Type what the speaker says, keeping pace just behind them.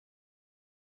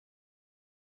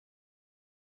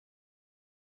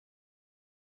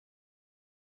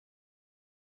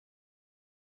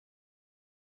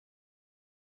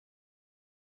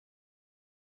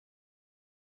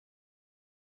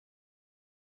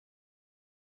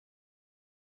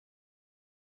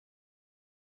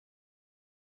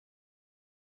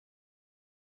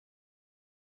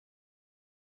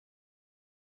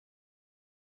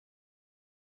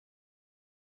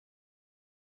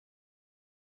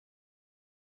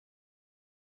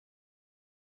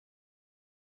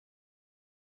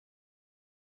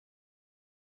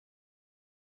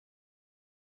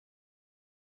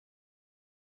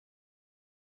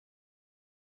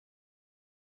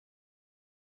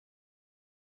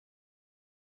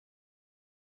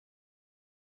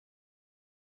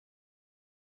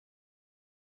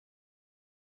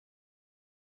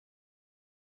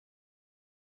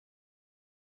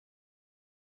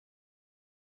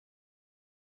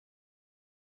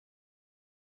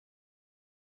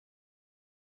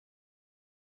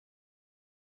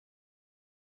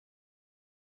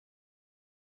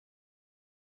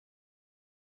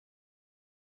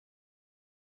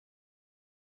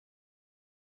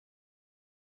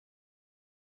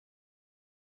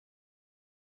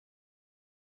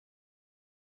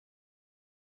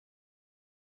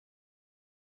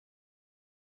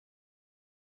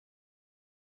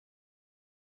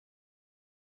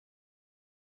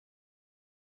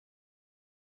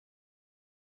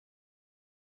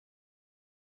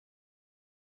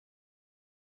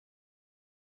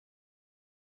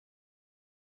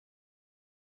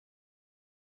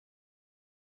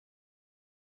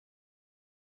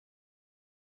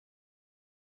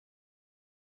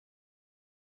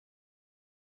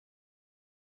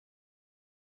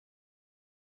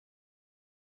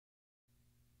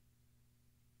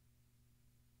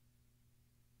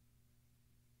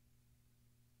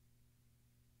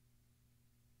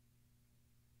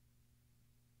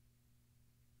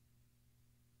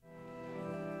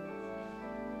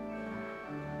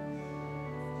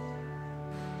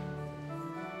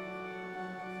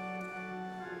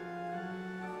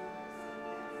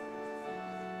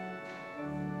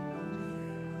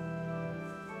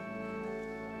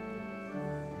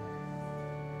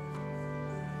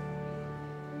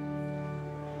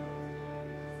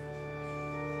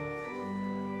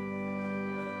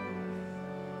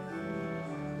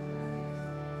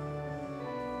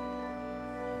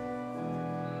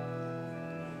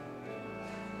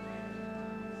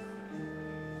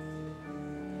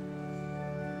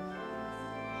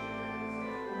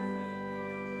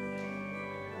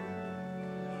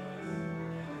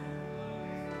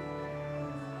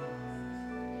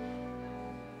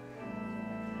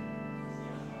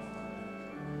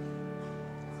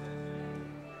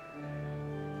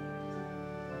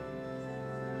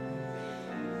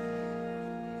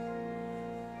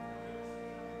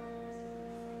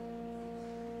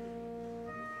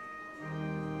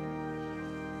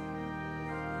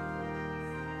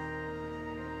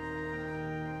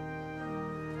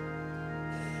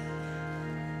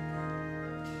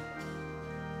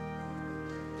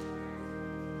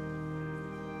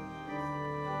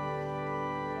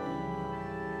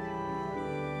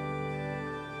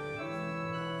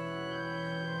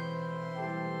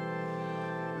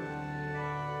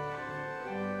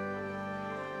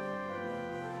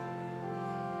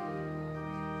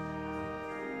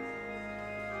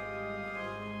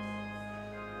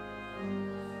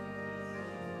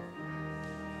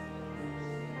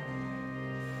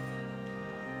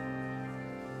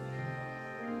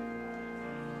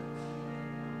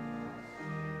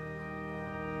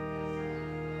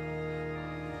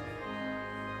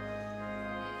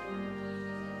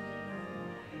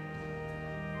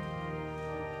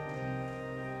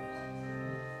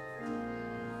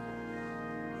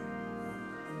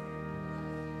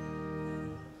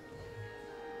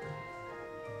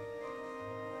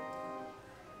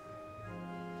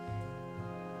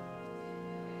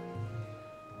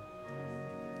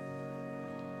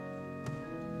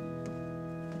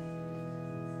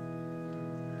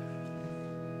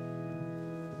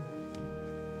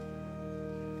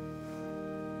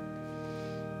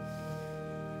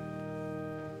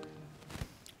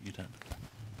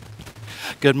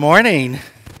Good morning.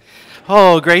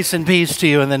 Oh, grace and peace to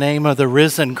you in the name of the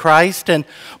risen Christ, and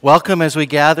welcome as we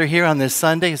gather here on this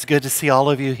Sunday. It's good to see all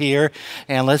of you here,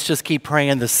 and let's just keep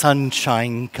praying the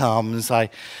sunshine comes. I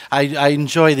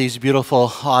enjoy these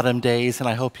beautiful autumn days, and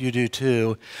I hope you do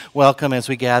too. Welcome as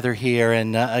we gather here,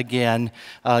 and again,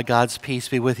 God's peace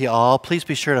be with you all. Please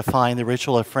be sure to find the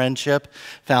ritual of friendship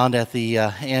found at the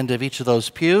end of each of those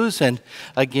pews, and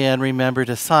again, remember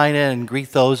to sign in and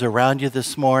greet those around you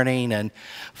this morning, and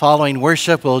following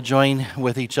worship, we'll join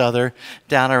with each other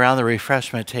down around the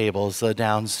refreshment tables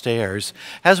downstairs.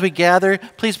 As we gather,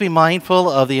 please be mindful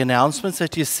of the announcements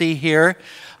that you see here.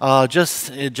 Just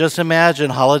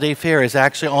imagine Holiday Fair is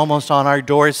actually almost on our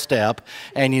doorstep,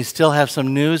 and you still have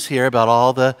some news here about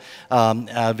all the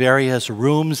various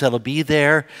rooms that'll be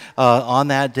there on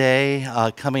that day,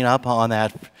 coming up on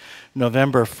that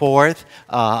November 4th.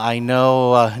 I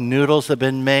know noodles have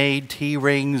been made, tea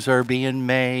rings are being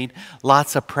made,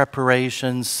 lots of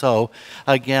preparations. So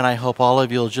again, I hope all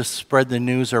of you will just spread the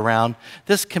news around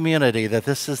this community that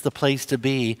this is the place to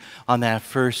be on that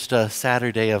first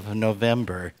Saturday of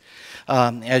November.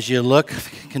 As you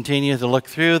continue to look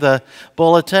through the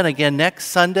bulletin, again, next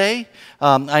Sunday,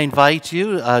 I invite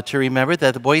you to remember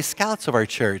that the Boy Scouts of our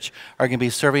church are going to be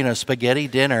serving a spaghetti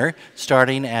dinner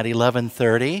starting at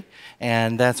 11:30,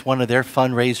 and that's one of their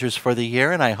fundraisers for the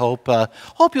year, and I hope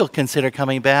you'll consider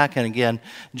coming back and, again,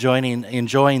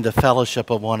 enjoying the fellowship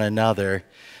of one another.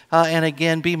 And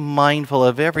again, be mindful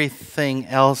of everything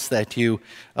else that you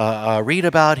read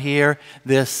about here.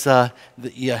 This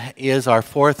is our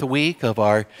fourth week of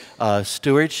our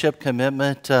stewardship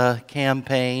commitment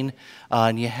campaign.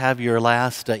 And you have your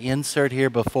last insert here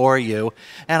before you.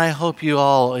 And I hope you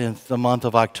all in the month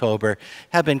of October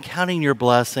have been counting your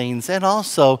blessings and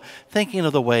also thinking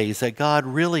of the ways that God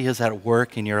really is at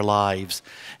work in your lives.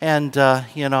 And,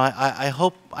 I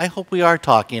hope we are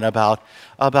talking about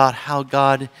how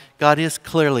God is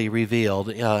clearly revealed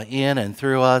in and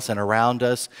through us and around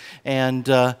us, and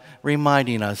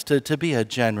reminding us to be a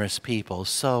generous people.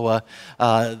 So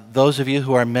those of you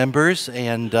who are members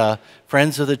and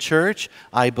friends of the church,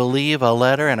 I believe a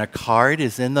letter and a card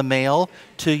is in the mail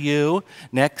to you.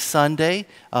 Next Sunday,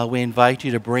 we invite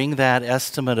you to bring that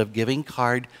estimate of giving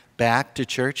card back to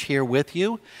church here with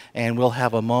you, and we'll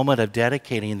have a moment of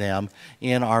dedicating them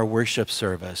in our worship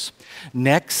service.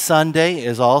 Next Sunday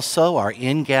is also our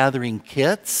In-Gathering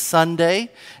Kits Sunday,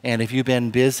 and if you've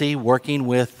been busy working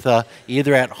with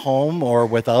either at home or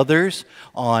with others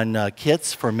on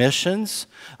kits for missions,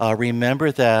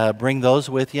 remember to bring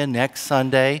those with you next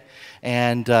Sunday.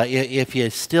 And if you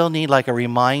still need like a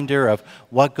reminder of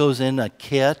what goes in a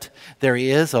kit, there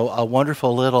is a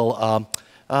wonderful little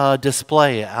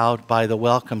display out by the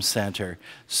Welcome Center.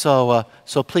 So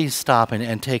please stop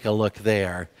and take a look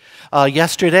there.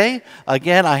 Yesterday,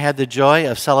 again, I had the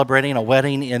joy of celebrating a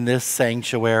wedding in this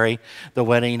sanctuary, the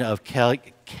wedding of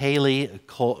Kaylee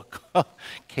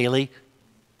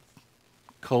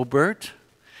Colbert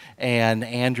and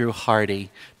Andrew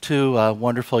Hardy, two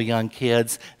wonderful young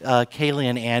kids. Kaylee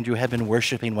and Andrew have been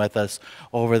worshiping with us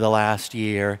over the last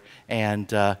year,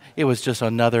 and it was just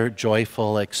another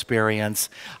joyful experience.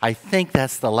 I think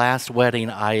that's the last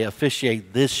wedding I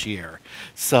officiate this year.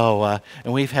 So,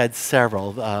 and we've had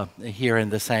several here in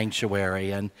the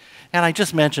sanctuary, and I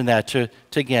just mentioned that to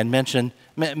again mention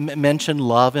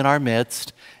love in our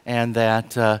midst, and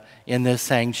that in this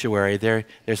sanctuary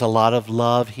there's a lot of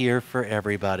love here for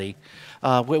everybody.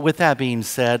 With that being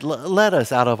said, let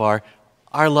us, out of our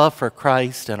love for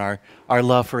Christ and our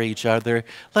love for each other,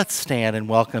 let's stand and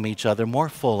welcome each other more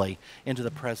fully into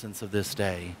the presence of this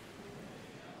day.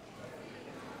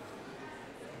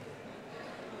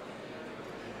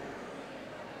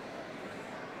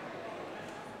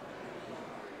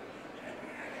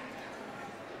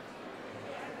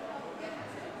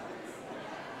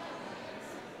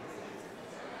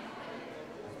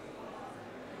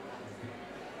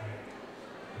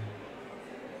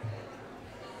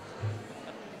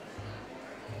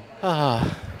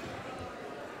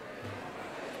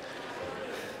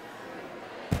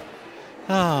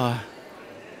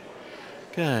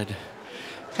 Good.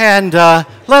 And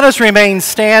let us remain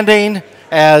standing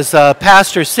as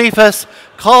Pastor Cephas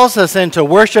calls us into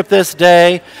worship this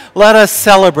day. Let us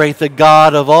celebrate the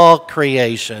God of all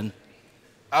creation.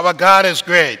 Our God is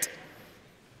great.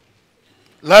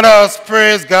 Let us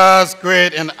praise God's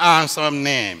great and awesome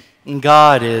name.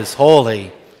 God is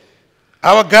holy.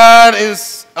 Our God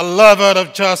is a lover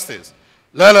of justice.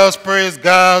 Let us praise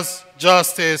God's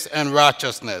justice and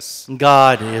righteousness.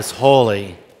 God is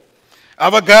holy.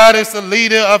 Our God is the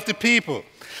leader of the people.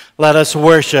 Let us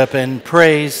worship and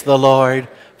praise the Lord,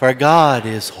 for God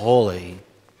is holy.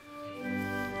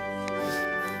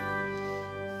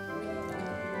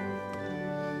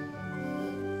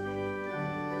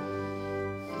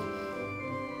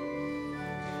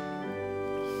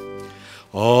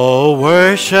 Oh,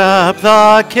 worship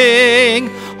the King,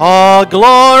 all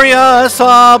glorious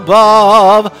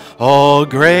above. Oh,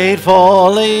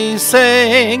 gratefully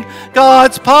sing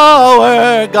God's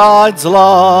power, God's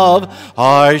love,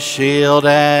 our shield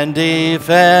and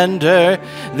defender,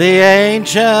 the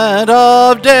Ancient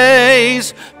of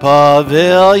Days,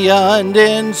 pavilioned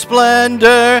in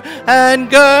splendor and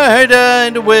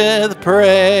girded with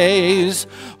praise.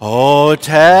 Oh,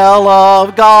 tell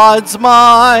of God's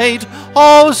might,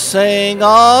 oh, sing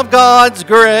of God's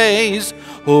grace,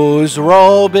 whose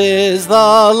robe is the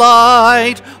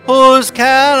light, whose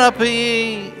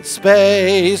canopy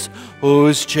space,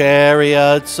 whose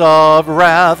chariots of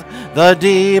wrath the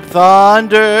deep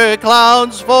thunder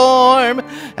clouds form,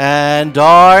 and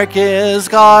dark is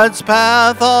God's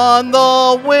path on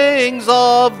the wings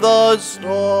of the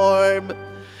storm.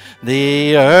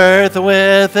 The earth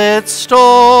with its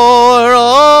store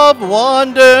of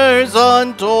wonders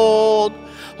untold,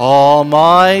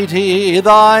 Almighty,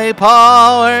 thy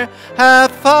power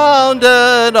hath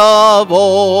founded of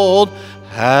old,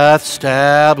 hath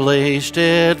established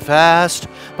it fast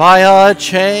by a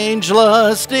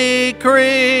changeless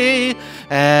decree,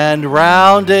 and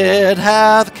round it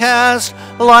hath cast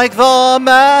like the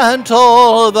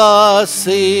mantle the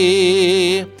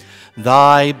sea.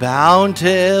 Thy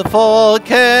bountiful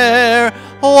care,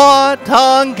 what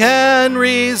tongue can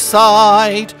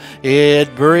recite?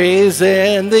 It breathes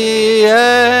in the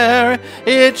air,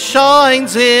 it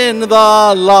shines in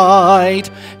the light,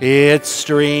 it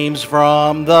streams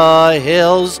from the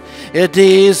hills, it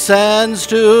descends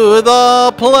to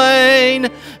the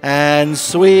plain, and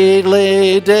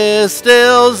sweetly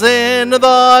distills in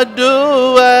the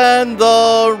dew and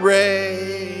the rain.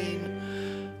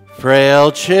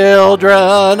 Frail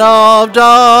children of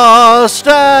dust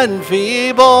and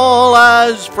feeble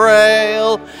as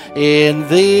frail, in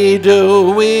thee do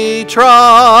we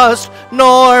trust,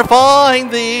 nor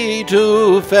find thee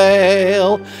to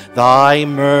fail. Thy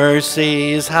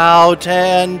mercies how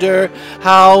tender,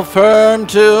 how firm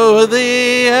to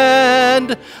the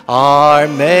end, our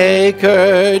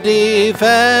Maker,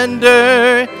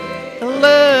 Defender,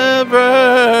 Deliverer,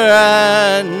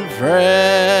 and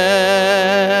Friend.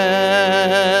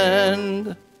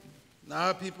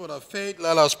 Now, people of faith,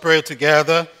 let us pray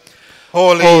together.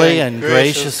 Holy and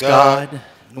gracious God,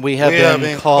 we have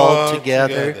been called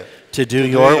together to do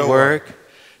your work,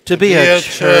 to be a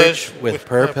church with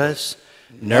purpose,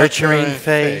 nurturing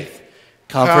faith,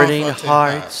 comforting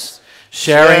hearts,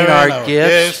 sharing our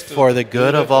gifts for the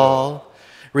good of all,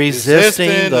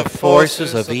 resisting the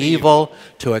forces of evil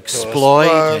to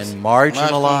exploit and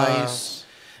marginalize,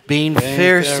 being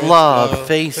fierce love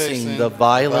facing the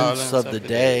violence of the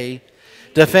day,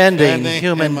 defending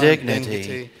human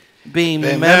dignity, being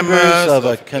members of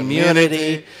a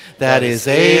community that is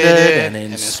aided and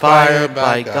inspired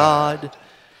by God,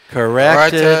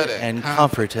 corrected and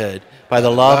comforted by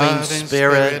the loving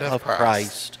Spirit of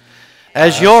Christ.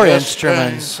 As your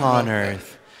instruments on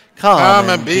earth, come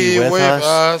and be with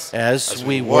us as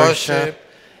we worship,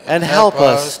 and help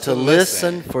us to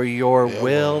listen for your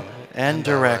will and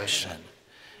direction.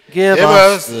 Give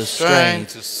us the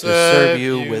strength to serve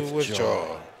you with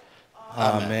joy.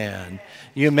 Amen.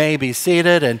 You may be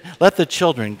seated, and let the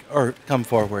children come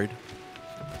forward.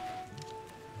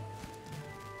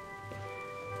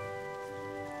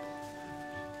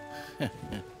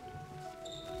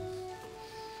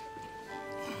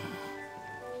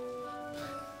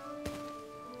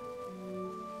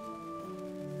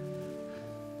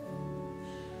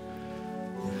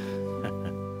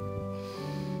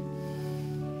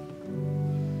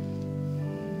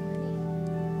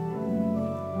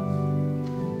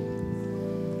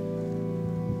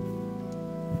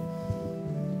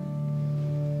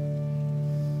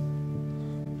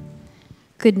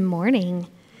 Good morning.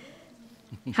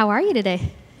 How are you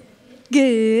today?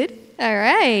 Good. All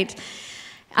right.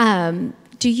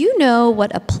 Do you know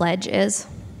what a pledge is?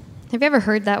 Have you ever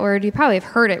heard that word? You probably have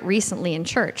heard it recently in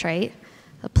church, right?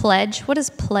 A pledge. What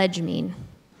does pledge mean?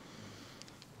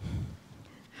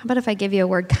 How about if I give you a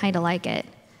word kind of like it?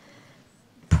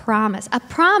 Promise. A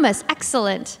promise.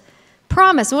 Excellent.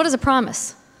 Promise. What is a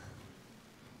promise?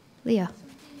 Leah.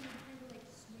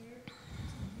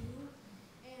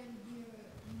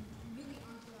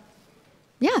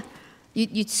 Yeah,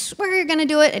 you swear you're going to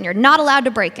do it, and you're not allowed to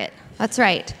break it. That's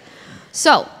right.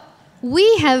 So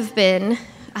we have been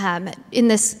in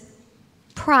this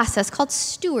process called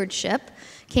stewardship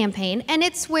campaign, and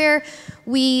it's where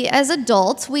we, as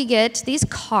adults, we get these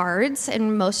cards,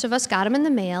 and most of us got them in the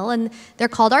mail, and they're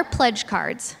called our pledge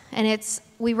cards. And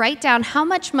we write down how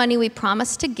much money we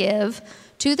promise to give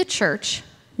to the church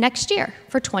next year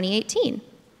for 2018.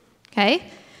 Okay?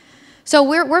 So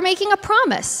we're making a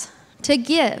promise to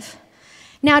give.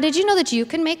 Now, did you know that you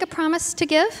can make a promise to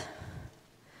give?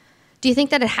 Do you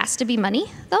think that it has to be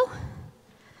money, though?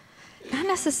 Not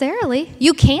necessarily.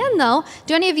 You can, though.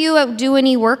 Do any of you do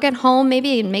any work at home,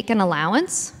 maybe make an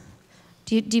allowance?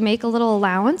 Do you make a little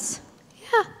allowance?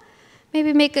 Yeah.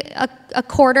 Maybe make a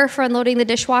quarter for unloading the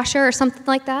dishwasher or something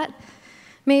like that?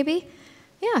 Maybe?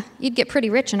 Yeah, you'd get pretty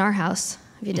rich in our house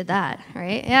if you did that,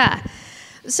 right? Yeah.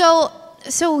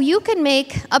 So you can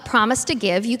make a promise to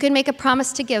give. You can make a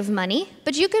promise to give money,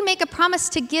 but you can make a promise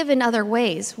to give in other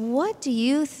ways. What do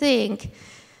you think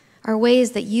are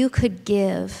ways that you could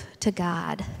give to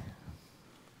God?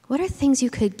 What are things you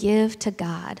could give to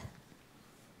God?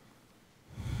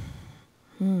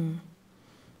 How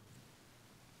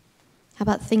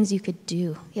about things you could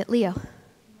do? Yeah, Leo.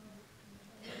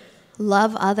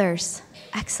 Love others.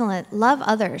 Excellent. Love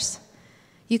others.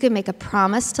 You can make a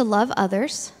promise to love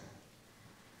others.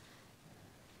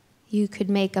 You could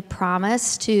make a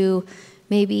promise to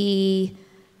maybe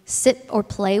sit or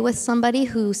play with somebody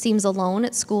who seems alone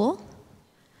at school.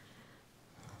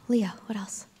 Leah, what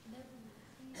else?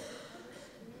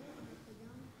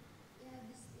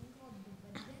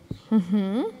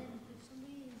 Mm-hmm.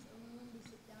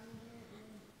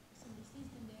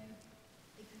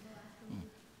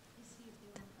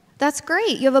 That's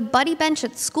great. You have a buddy bench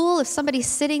at school. If somebody's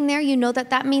sitting there, you know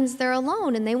that means they're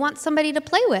alone and they want somebody to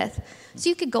play with. So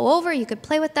you could go over, you could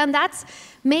play with them. That's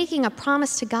making a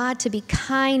promise to God to be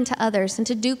kind to others and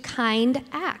to do kind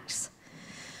acts.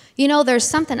 You know, there's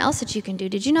something else that you can do.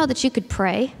 Did you know that you could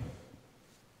pray?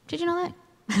 Did you know that?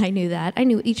 I knew that. I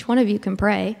knew each one of you can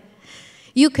pray.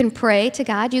 You can pray to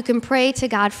God. You can pray to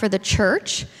God for the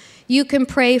church. You can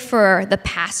pray for the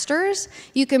pastors.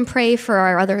 You can pray for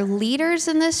our other leaders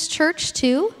in this church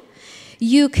too.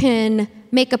 You can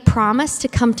make a promise to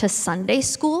come to Sunday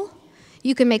school.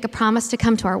 You can make a promise to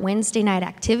come to our Wednesday night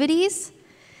activities.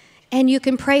 And you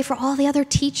can pray for all the other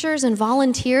teachers and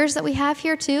volunteers that we have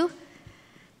here too.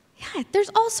 Yeah, there's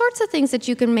all sorts of things that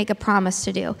you can make a promise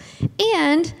to do.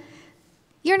 And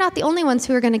you're not the only ones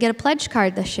who are going to get a pledge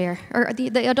card this year. Or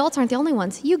the adults aren't the only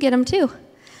ones. You get them too.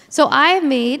 So I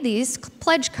made these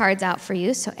pledge cards out for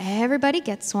you, so everybody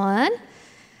gets one.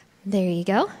 There you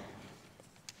go.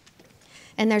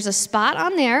 And there's a spot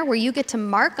on there where you get to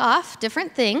mark off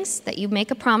different things that you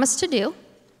make a promise to do.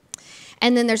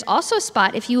 And then there's also a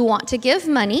spot, if you want to give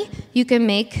money, you can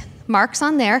make marks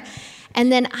on there. And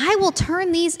then I will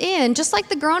turn these in, just like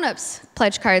the grown-ups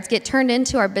pledge cards get turned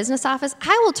into our business office,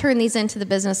 I will turn these into the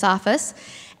business office.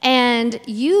 And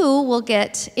you will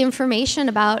get information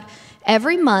about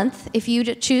every month, if you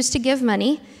choose to give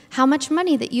money, how much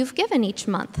money that you've given each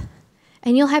month.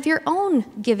 And you'll have your own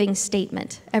giving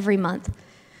statement every month.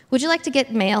 Would you like to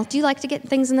get mail? Do you like to get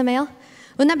things in the mail?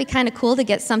 Wouldn't that be kind of cool to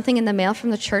get something in the mail from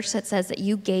the church that says that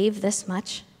you gave this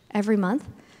much every month?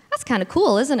 That's kind of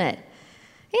cool, isn't it?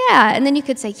 Yeah, and then you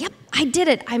could say, yep, I did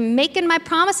it. I'm making my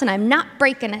promise and I'm not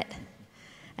breaking it.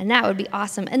 And that would be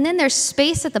awesome. And then there's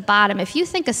space at the bottom. If you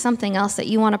think of something else that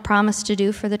you want to promise to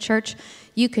do for the church,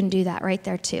 you can do that right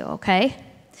there too, okay?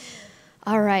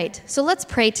 All right, so let's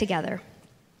pray together.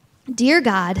 Dear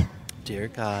God,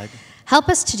 help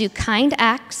us to do kind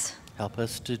acts. Help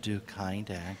us to do kind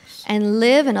acts. And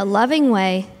live in a loving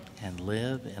way.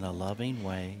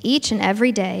 Each and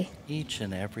every day.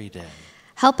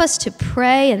 Help us to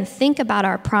pray and think about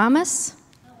our promise.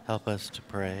 That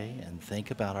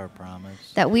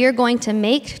we are going to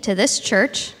make to this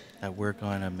church.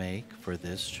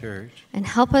 And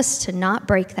help us to not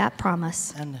break that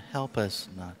promise.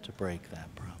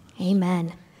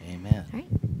 Amen. Amen. All right,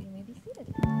 you may be seated.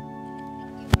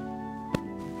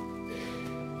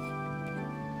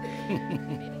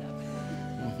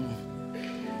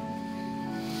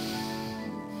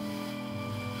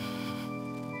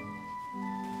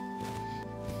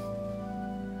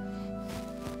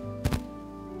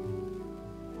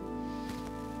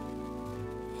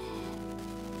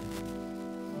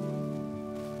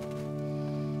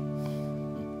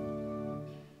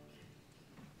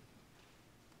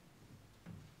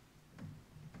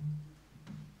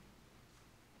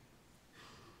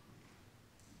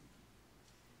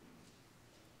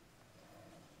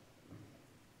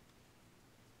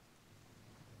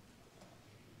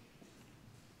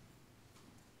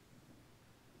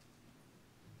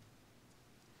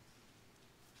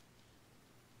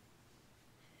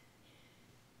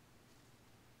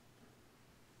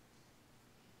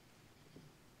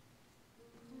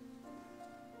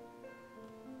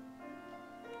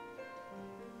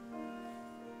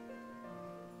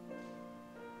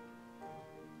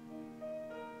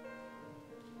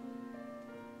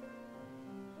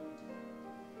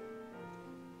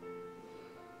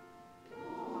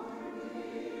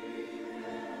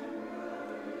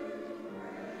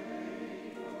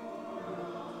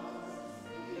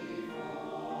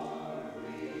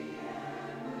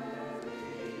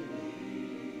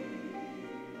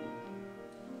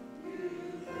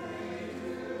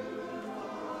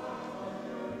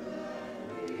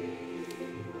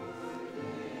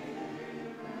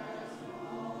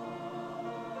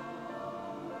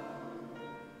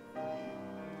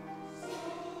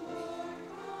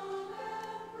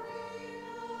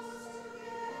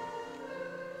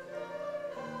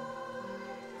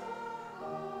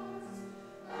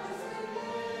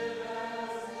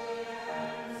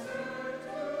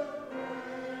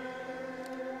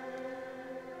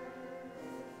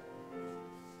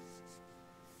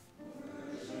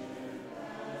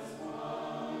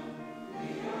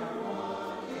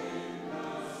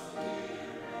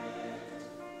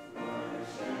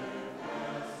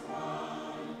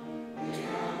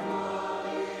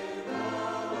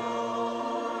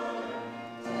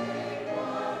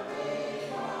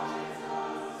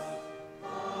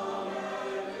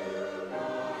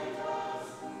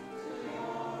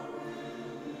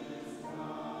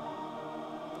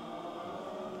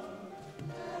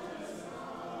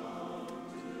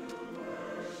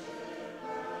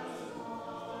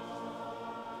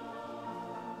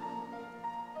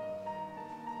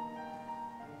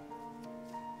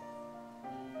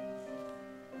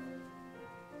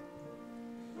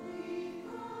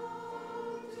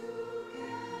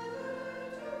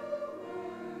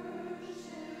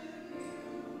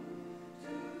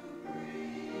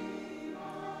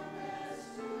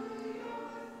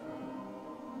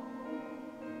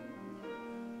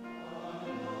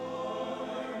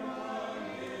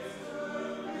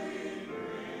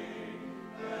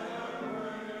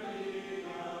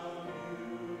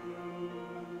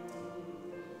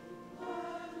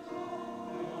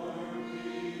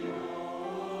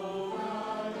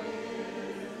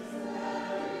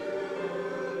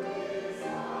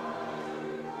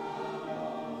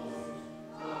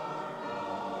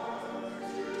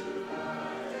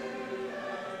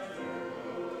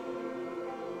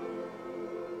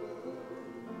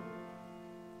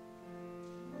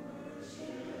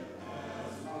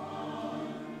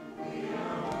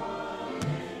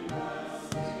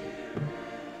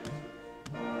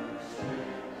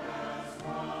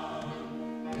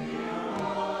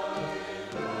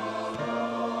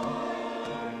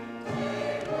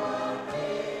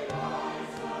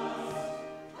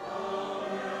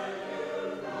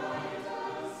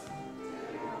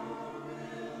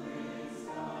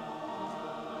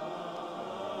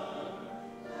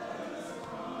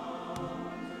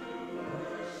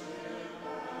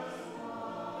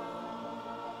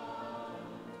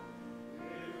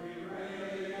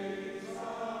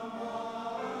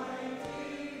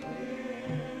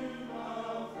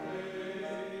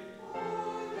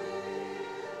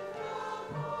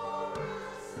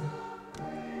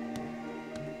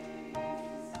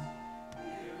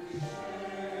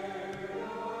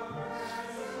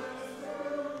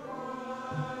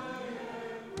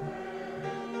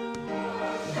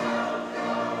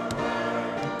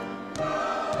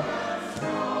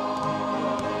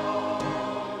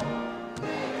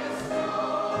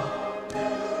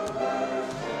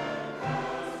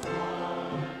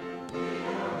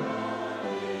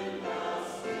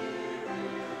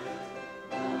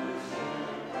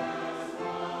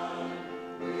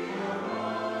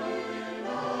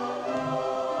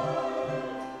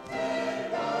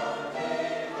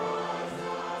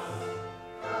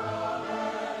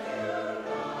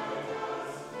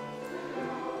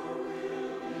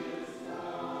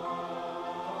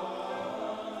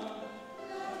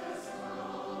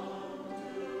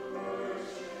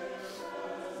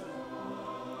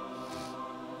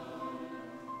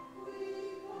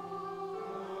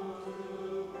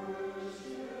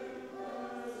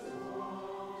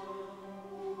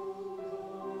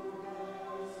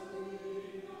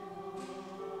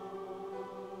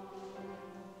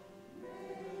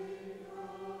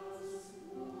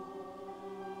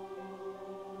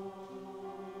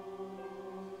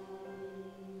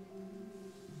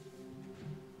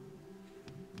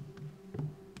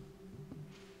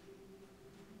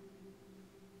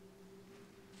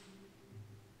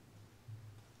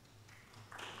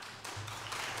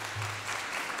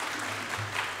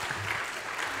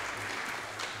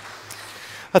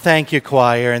 Thank you,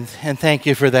 choir, and thank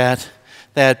you for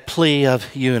that plea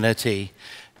of unity.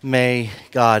 May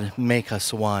God make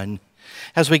us one.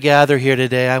 As we gather here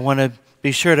today, I want to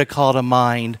be sure to call to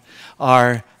mind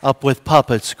our Up With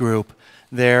Puppets group.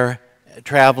 They're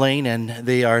traveling and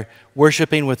they are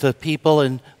worshiping with the people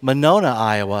in Monona,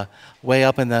 Iowa, way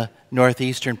up in the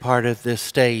northeastern part of this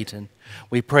state. And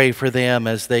we pray for them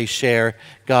as they share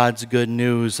God's good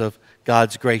news of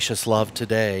God's gracious love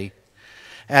today.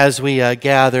 As we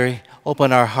gather,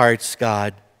 open our hearts,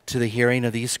 God, to the hearing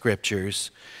of these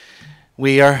scriptures.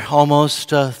 We are almost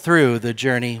through the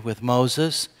journey with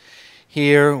Moses.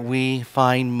 Here we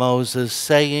find Moses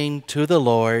saying to the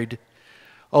Lord,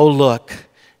 "Oh, look,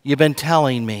 you've been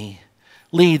telling me,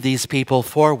 lead these people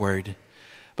forward,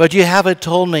 but you haven't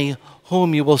told me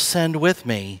whom you will send with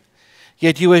me.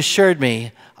 Yet you assured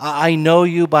me, I know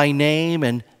you by name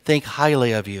and think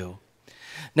highly of you.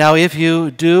 Now if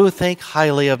you do think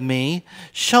highly of me,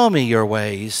 show me your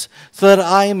ways, so that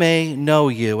I may know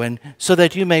you and so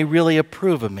that you may really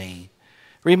approve of me.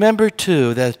 Remember,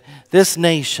 too, that this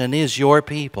nation is your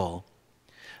people."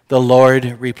 The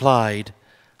Lord replied,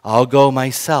 "I'll go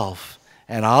myself,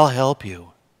 and I'll help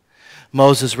you."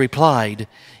 Moses replied,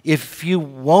 "If you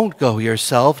won't go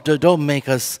yourself, don't make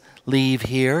us leave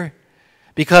here.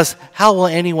 Because how will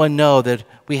anyone know that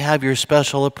we have your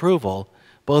special approval,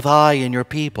 both I and your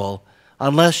people,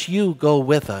 unless you go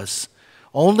with us?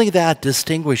 Only that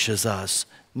distinguishes us,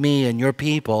 me and your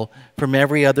people, from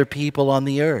every other people on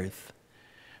the earth."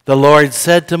 The Lord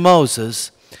said to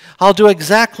Moses, "I'll do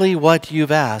exactly what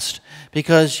you've asked,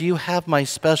 because you have my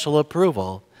special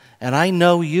approval, and I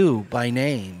know you by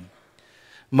name."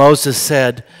 Moses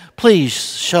said, "Please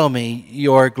show me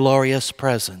your glorious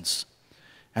presence."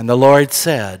 And the Lord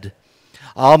said,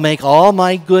 "I'll make all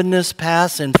my goodness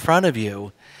pass in front of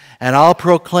you, and I'll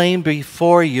proclaim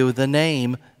before you the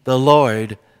name, the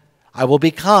Lord. I will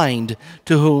be kind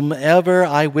to whomever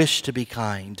I wish to be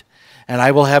kind, and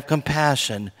I will have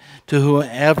compassion to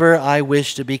whomever I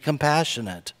wish to be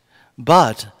compassionate.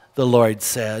 But," the Lord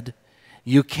said,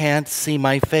 "you can't see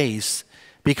my face,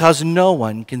 because no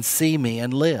one can see me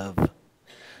and live."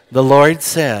 The Lord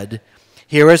said,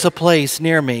 "Here is a place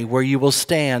near me where you will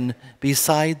stand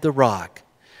beside the rock.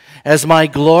 As my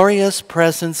glorious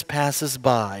presence passes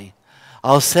by,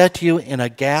 I'll set you in a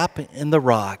gap in the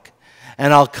rock,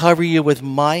 and I'll cover you with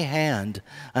my hand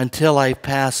until I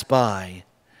pass by.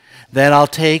 Then I'll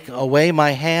take away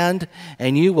my hand,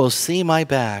 and you will see my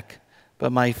back,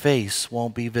 but my face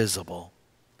won't be visible."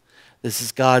 This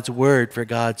is God's word for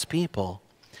God's people.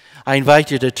 I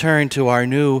invite you to turn to our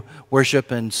new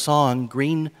worship and song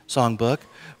green songbook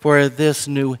for this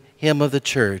new hymn of the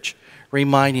church,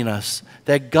 reminding us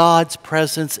that God's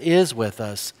presence is with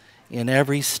us in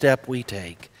every step we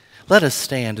take. Let us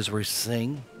stand as we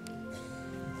sing.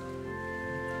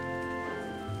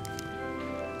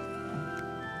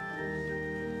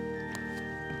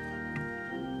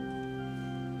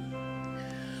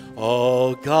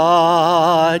 Oh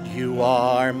God, you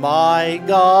are my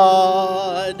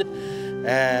God,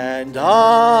 and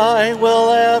I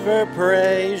will ever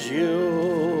praise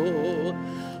you.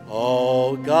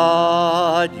 Oh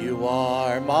God, you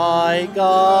are my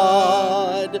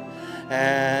God,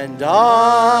 and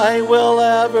I will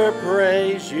ever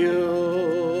praise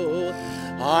you.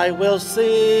 I will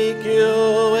seek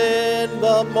you in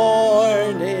the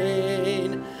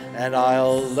morning, and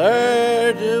I'll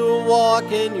learn to walk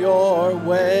in your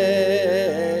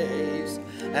ways.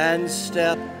 And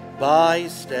step by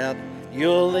step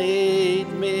you'll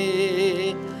lead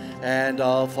me, and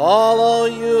I'll follow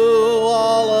you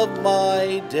all of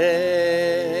my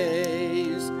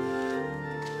days.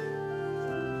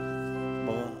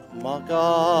 My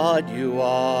God, you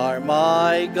are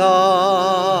my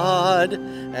God,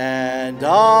 and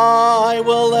I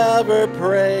will ever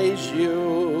praise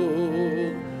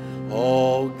you.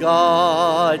 Oh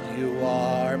God, you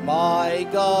are my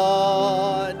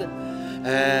God,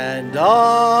 and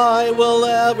I will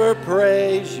ever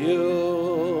praise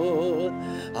you.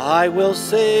 I will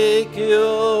seek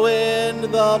you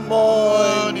in the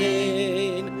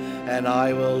morning, and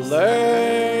I will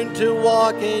learn to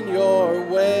walk in your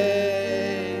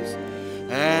ways.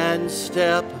 And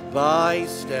step by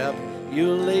step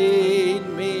you lead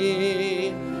me,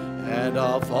 and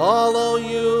I'll follow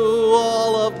you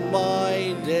all of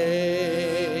my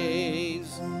days.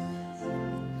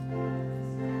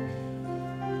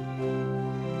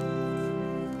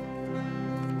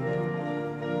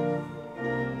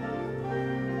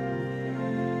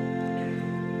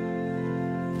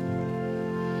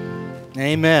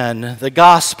 Amen. The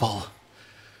gospel,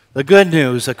 the good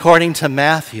news according to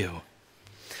Matthew.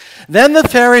 Then the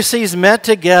Pharisees met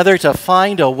together to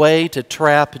find a way to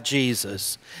trap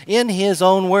Jesus. In his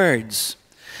own words,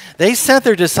 they sent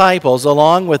their disciples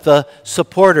along with the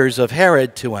supporters of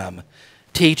Herod to him.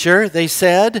 "Teacher," they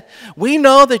said, "we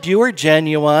know that you are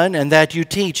genuine and that you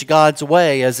teach God's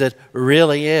way as it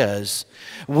really is.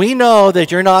 We know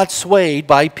that you're not swayed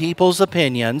by people's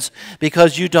opinions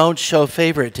because you don't show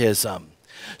favoritism.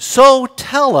 So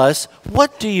tell us,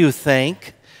 what do you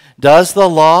think? Does the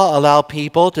law allow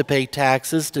people to pay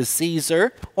taxes to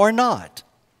Caesar or not?"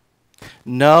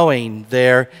 Knowing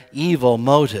their evil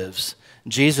motives,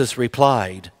 Jesus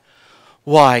replied,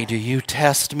 "Why do you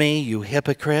test me, you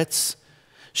hypocrites?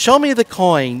 Show me the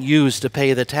coin used to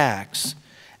pay the tax."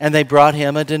 And they brought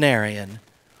him a denarian.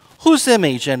 "Whose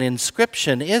image and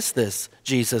inscription is this?"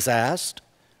 Jesus asked.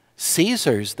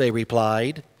 "Caesar's," they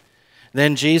replied.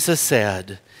 Then Jesus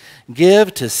said,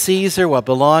 "Give to Caesar what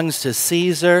belongs to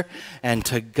Caesar, and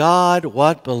to God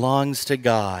what belongs to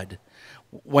God."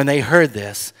 When they heard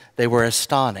this, they were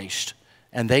astonished,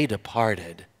 and they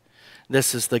departed.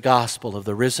 This is the gospel of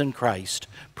the risen Christ.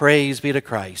 Praise be to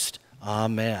Christ.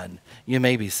 Amen. You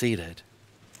may be seated.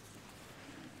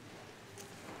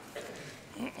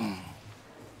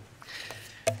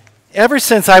 Ever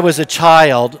since I was a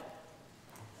child,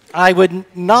 I would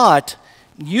not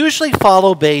usually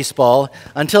follow baseball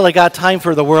until it got time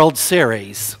for the World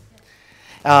Series,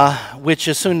 which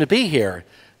is soon to be here.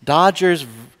 Dodgers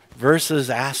versus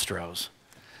Astros.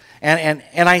 And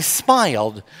I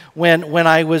smiled when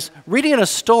I was reading a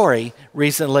story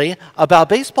recently about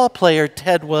baseball player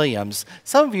Ted Williams.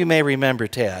 Some of you may remember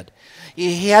Ted.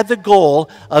 He had the goal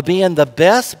of being the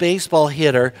best baseball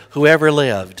hitter who ever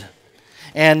lived.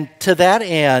 And to that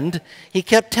end, he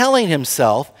kept telling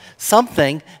himself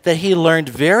something that he learned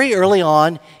very early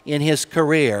on in his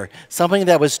career, something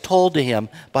that was told to him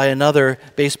by another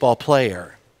baseball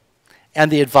player.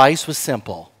 And the advice was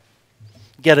simple: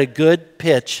 get a good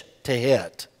pitch to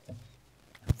hit.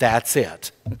 That's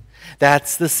it.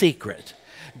 That's the secret.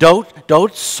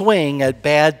 Don't swing at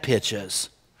bad pitches.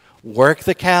 Work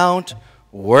the count,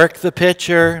 work the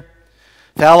pitcher,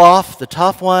 foul off the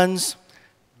tough ones.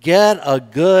 Get a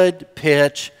good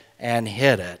pitch and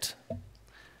hit it.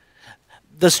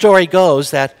 The story goes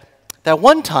that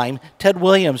one time Ted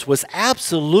Williams was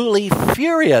absolutely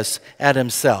furious at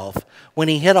himself when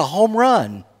he hit a home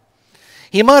run.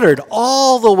 He muttered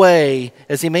all the way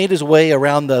as he made his way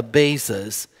around the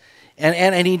bases.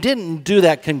 And he didn't do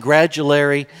that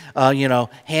congratulatory,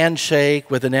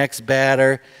 handshake with the next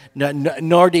batter,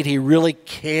 nor did he really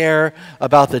care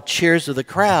about the cheers of the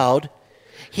crowd.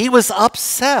 He was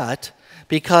upset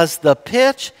because the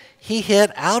pitch he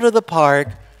hit out of the park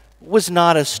was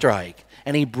not a strike,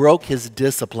 and he broke his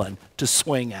discipline to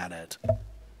swing at it.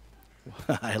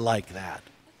 I like that.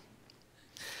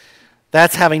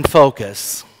 That's having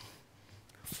focus.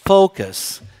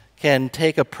 Focus can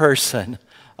take a person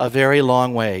a very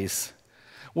long ways.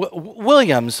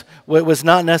 Williams was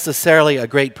not necessarily a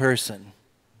great person.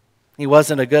 He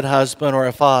wasn't a good husband or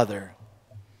a father.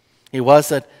 He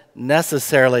wasn't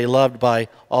necessarily loved by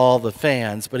all the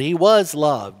fans, but he was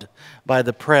loved by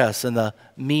the press and the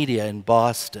media in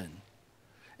Boston.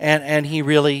 And he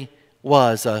really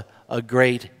was a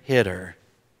great hitter.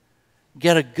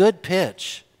 Get a good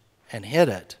pitch and hit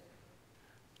it.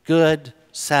 Good,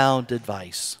 sound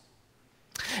advice.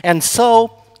 And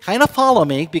so, kind of follow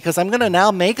me, because I'm going to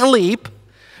now make a leap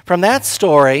from that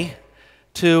story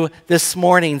to this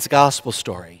morning's gospel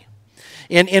story,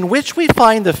 in which we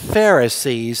find the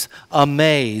Pharisees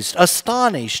amazed,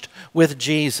 astonished with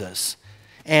Jesus.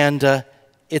 And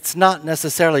it's not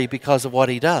necessarily because of what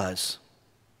he does.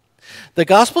 The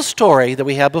gospel story that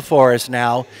we have before us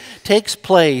now takes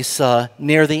place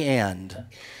near the end.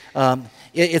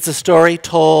 It's a story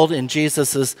told in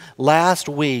Jesus' last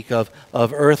week of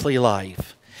earthly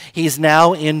life. He's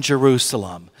now in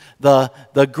Jerusalem.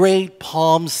 The great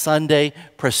Palm Sunday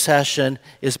procession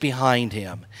is behind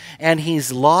him. And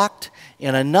he's locked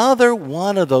in another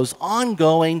one of those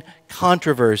ongoing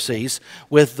controversies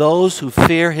with those who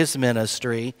fear his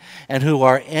ministry and who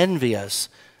are envious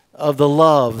of the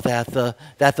love that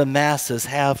the masses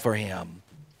have for him.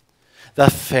 The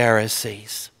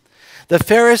Pharisees. The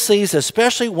Pharisees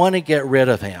especially want to get rid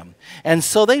of him. And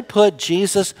so they put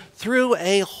Jesus through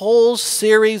a whole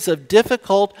series of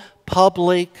difficult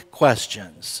public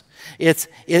questions.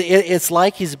 It's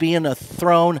like he's being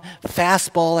thrown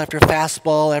fastball after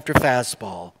fastball after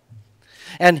fastball.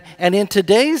 And in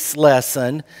today's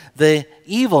lesson, the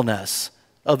evilness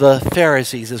of the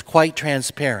Pharisees is quite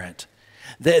transparent.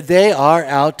 They are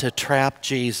out to trap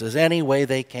Jesus any way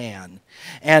they can.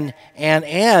 And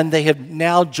they have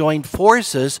now joined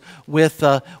forces with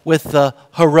the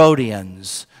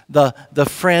Herodians, the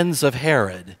friends of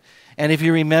Herod. And if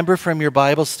you remember from your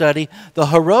Bible study, the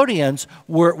Herodians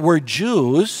were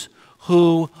Jews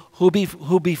who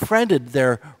befriended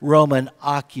their Roman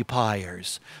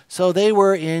occupiers. So they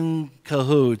were in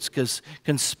cahoots,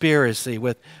 conspiracy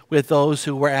with those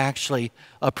who were actually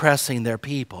oppressing their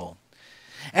people.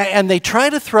 And they try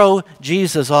to throw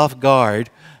Jesus off guard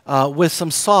with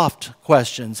some soft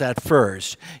questions at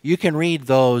first. You can read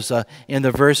those in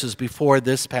the verses before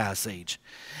this passage.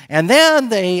 And then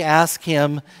they ask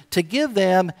him to give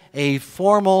them a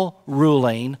formal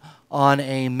ruling on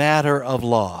a matter of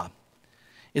law.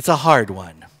 It's a hard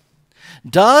one.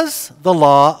 Does the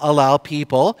law allow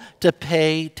people to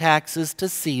pay taxes to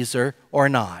Caesar or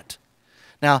not?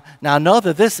 Now know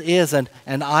that this is an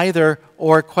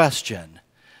either-or question.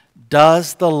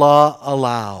 Does the law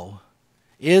allow?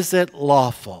 Is it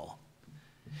lawful?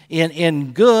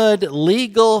 In good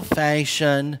legal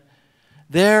fashion,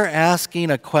 they're asking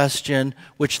a question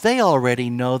which they already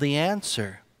know the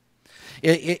answer.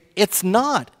 It's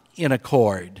not in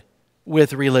accord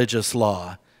with religious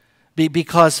law,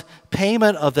 because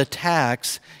payment of the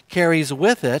tax carries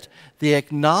with it the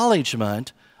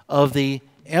acknowledgement of the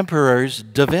emperor's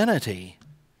divinity.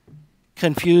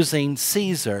 Confusing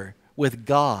Caesar with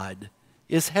God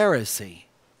is heresy.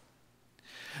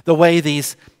 The way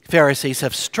these Pharisees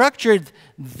have structured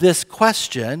this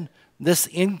question, this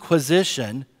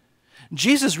inquisition,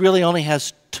 Jesus really only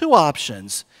has two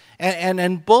options,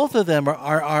 and both of them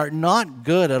are not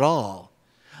good at all.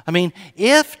 I mean,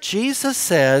 if Jesus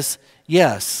says,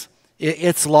 yes,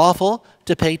 it's lawful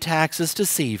to pay taxes to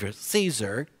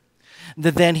Caesar,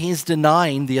 then he's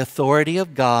denying the authority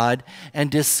of God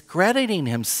and discrediting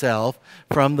himself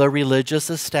from the religious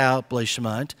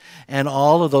establishment and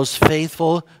all of those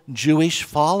faithful Jewish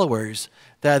followers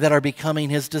that are becoming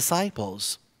his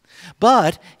disciples.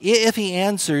 But if he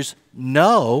answers,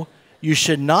 no, you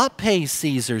should not pay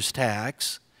Caesar's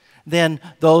tax, then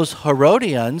those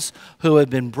Herodians who have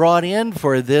been brought in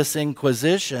for this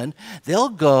inquisition, they'll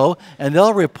go and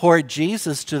they'll report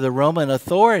Jesus to the Roman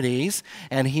authorities,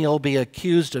 and he'll be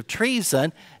accused of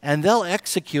treason, and they'll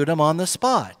execute him on the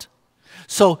spot.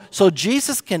 So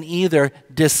Jesus can either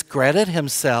discredit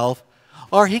himself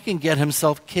or he can get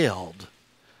himself killed.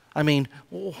 I mean,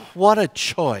 what a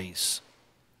choice.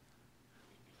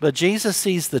 But Jesus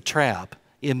sees the trap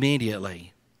immediately.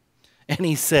 And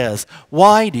he says,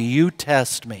 why do you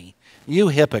test me, you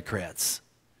hypocrites?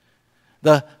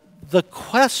 The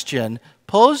question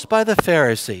posed by the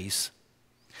Pharisees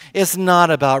is not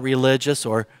about religious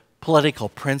or political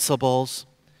principles.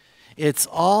 It's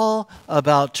all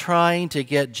about trying to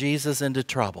get Jesus into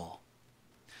trouble.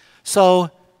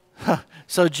 So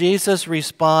Jesus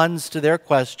responds to their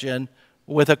question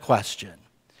with a question.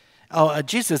 Oh,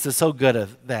 Jesus is so good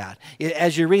at that.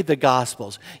 As you read the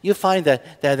Gospels, you find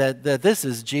that this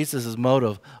is Jesus' mode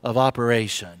of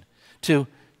operation,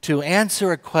 to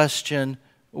answer a question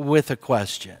with a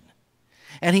question.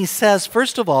 And he says,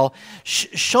 first of all,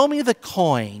 show me the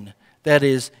coin that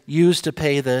is used to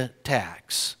pay the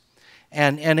tax.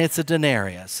 And it's a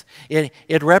denarius.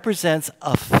 It represents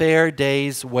a fair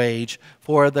day's wage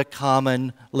for the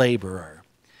common laborer.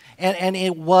 And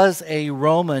it was a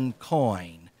Roman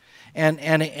coin.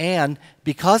 And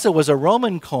because it was a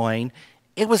Roman coin,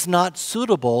 it was not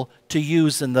suitable to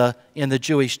use in the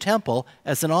Jewish temple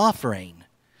as an offering.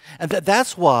 And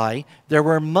that's why there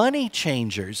were money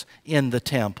changers in the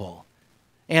temple.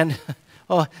 And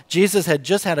Jesus had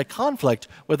just had a conflict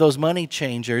with those money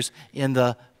changers in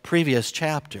the previous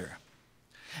chapter.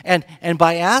 And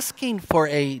by asking for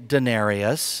a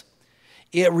denarius,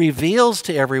 it reveals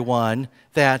to everyone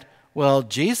that, well,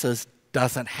 Jesus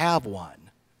doesn't have one.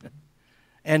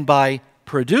 And by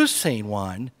producing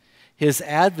one, his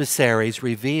adversaries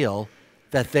reveal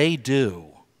that they do.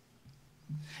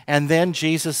 And then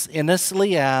Jesus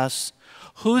innocently asks,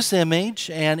 whose image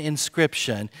and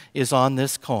inscription is on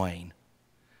this coin?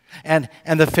 And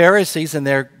the Pharisees in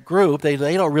their group, they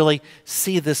don't really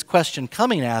see this question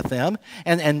coming at them,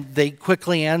 and they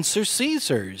quickly answer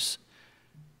Caesar's.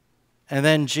 And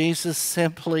then Jesus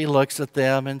simply looks at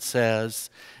them and says,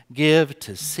 give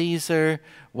to Caesar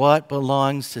what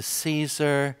belongs to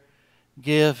Caesar.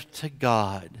 Give to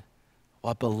God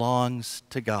what belongs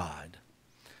to God.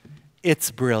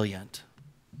 It's brilliant.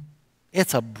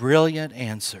 It's a brilliant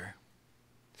answer.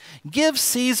 Give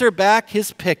Caesar back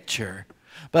his picture,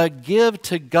 but give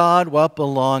to God what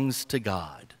belongs to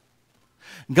God.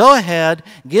 Go ahead,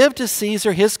 give to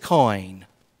Caesar his coin,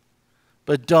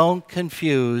 but don't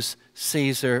confuse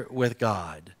Caesar with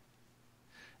God.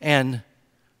 And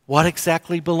what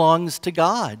exactly belongs to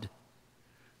God?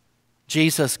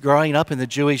 Jesus, growing up in the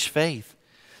Jewish faith,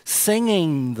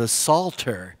 singing the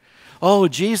Psalter. Oh,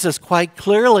 Jesus quite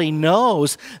clearly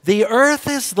knows the earth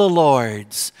is the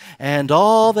Lord's and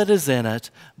all that is in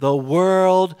it, the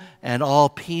world and all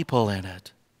people in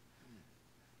it.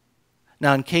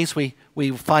 Now, in case we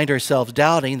find ourselves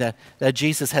doubting that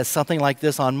Jesus has something like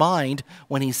this on mind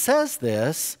when he says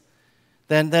this,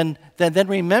 then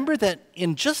remember that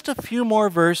in just a few more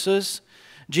verses,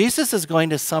 Jesus is going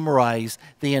to summarize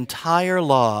the entire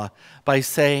law by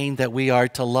saying that we are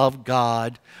to love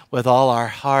God with all our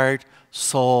heart,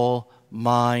 soul,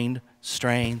 mind,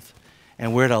 strength,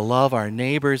 and we're to love our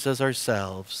neighbors as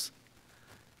ourselves.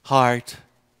 Heart,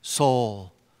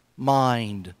 soul,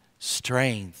 mind,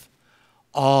 strength,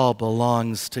 all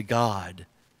belongs to God.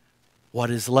 What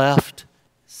is left?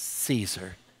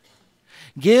 Caesar.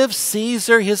 Give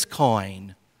Caesar his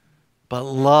coin, but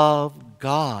love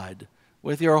God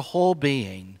with your whole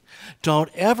being. Don't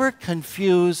ever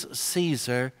confuse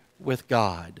Caesar with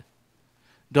God.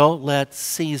 Don't let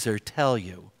Caesar tell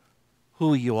you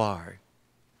who you are.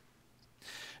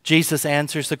 Jesus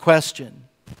answers the question,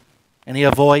 and he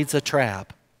avoids a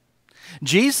trap.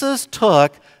 Jesus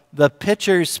took the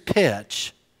pitcher's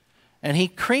pitch, and he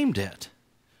creamed it.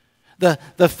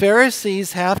 The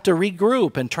Pharisees have to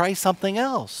regroup and try something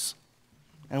else,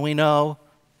 and we know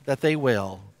that they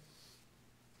will.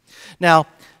 Now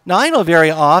I know very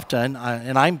often,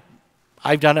 and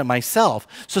I've done it myself.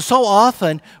 So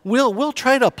often we'll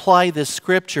try to apply this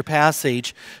scripture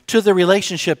passage to the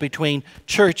relationship between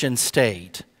church and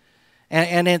state.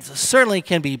 And it certainly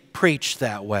can be preached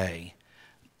that way.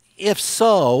 If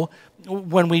so,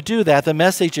 when we do that, the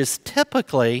message is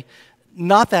typically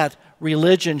not that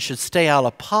religion should stay out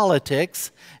of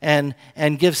politics and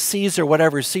give Caesar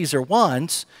whatever Caesar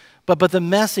wants, but the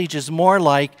message is more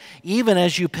like, even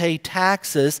as you pay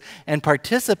taxes and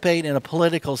participate in a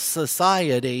political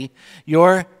society,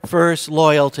 your first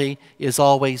loyalty is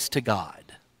always to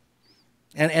God.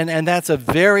 And that's a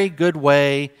very good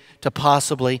way to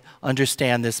possibly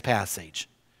understand this passage.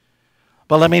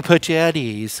 But let me put you at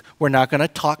ease. We're not going to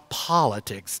talk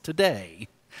politics today.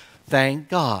 Thank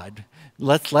God.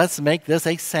 Let's make this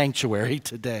a sanctuary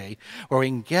today where we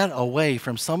can get away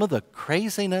from some of the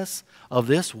craziness of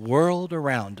this world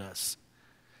around us.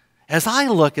 As I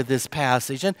look at this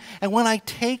passage, and when I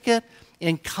take it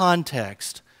in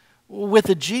context with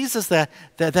the Jesus that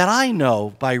I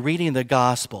know by reading the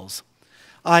Gospels,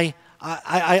 I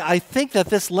think that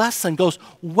this lesson goes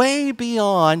way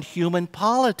beyond human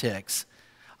politics.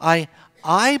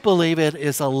 I believe it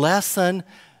is a lesson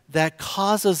that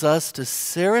causes us to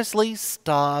seriously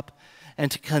stop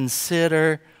and to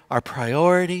consider our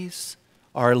priorities,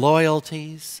 our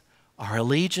loyalties, our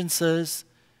allegiances,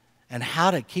 and how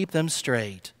to keep them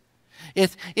straight.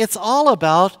 It's all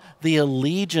about the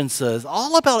allegiances,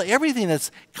 all about everything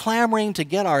that's clamoring to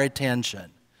get our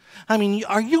attention. I mean,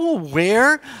 are you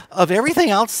aware of everything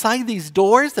outside these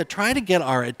doors that try to get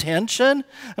our attention?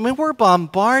 I mean, we're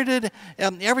bombarded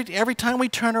every time we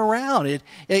turn around.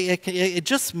 It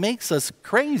just makes us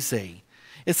crazy.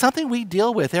 It's something we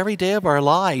deal with every day of our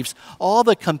lives, all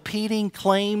the competing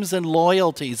claims and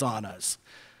loyalties on us.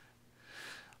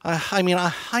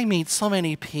 I meet so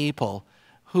many people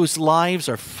whose lives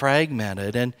are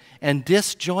fragmented and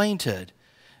disjointed,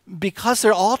 because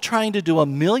they're all trying to do a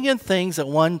million things at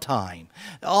one time,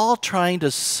 all trying to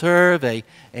serve a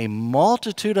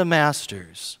multitude of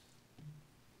masters.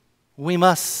 We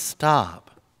must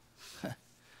stop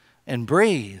and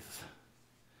breathe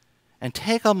and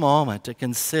take a moment to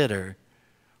consider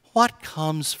what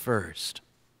comes first.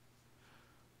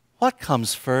 What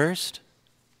comes first?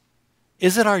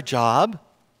 Is it our job?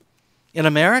 In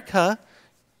America,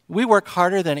 we work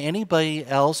harder than anybody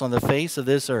else on the face of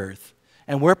this earth.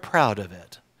 And we're proud of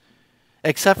it,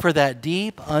 except for that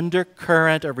deep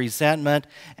undercurrent of resentment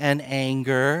and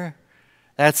anger,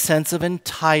 that sense of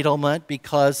entitlement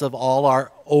because of all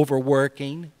our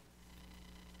overworking.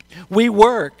 We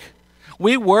work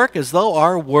as though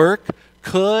our work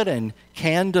could and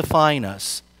can define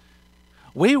us.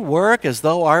 We work as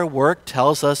though our work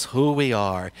tells us who we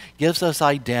are, gives us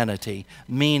identity,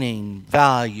 meaning,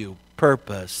 value,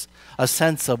 purpose, a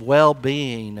sense of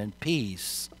well-being and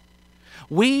peace.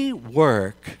 We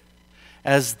work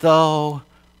as though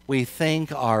we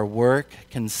think our work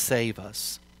can save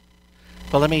us.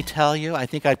 But let me tell you, I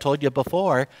think I told you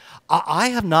before, I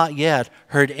have not yet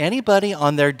heard anybody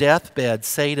on their deathbed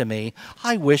say to me,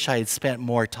 I wish I had spent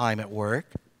more time at work.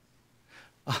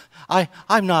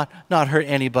 I'm not heard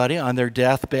anybody on their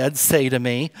deathbed say to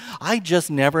me, I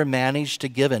just never managed to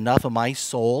give enough of my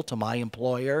soul to my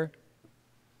employer.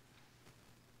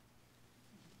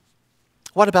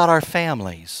 What about our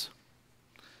families?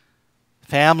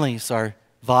 Families are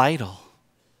vital.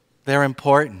 They're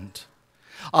important.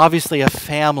 Obviously, a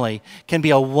family can be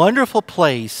a wonderful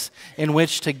place in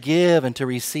which to give and to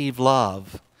receive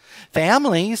love.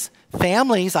 Families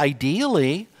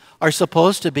ideally are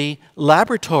supposed to be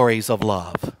laboratories of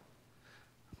love.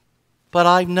 But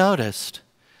I've noticed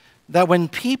that when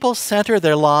people center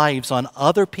their lives on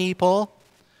other people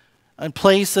and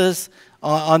places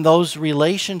on those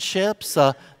relationships,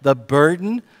 the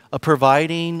burden of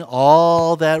providing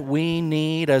all that we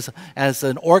need as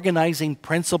an organizing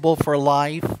principle for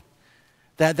life,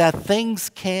 that things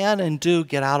can and do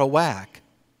get out of whack.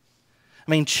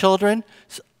 I mean,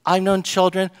 I've known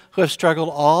children who have struggled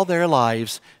all their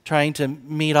lives trying to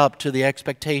meet up to the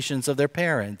expectations of their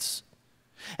parents.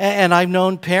 And I've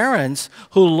known parents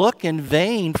who look in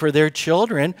vain for their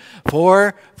children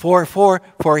for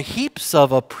heaps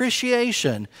of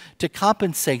appreciation to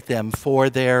compensate them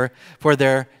for their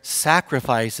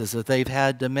sacrifices that they've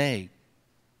had to make.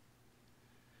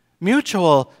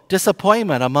 Mutual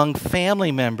disappointment among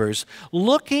family members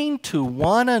looking to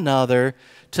one another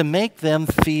to make them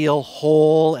feel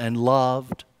whole and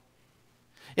loved.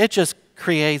 It just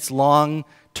creates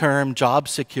long-term job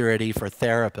security for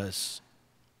therapists.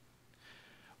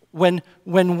 When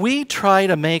we try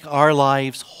to make our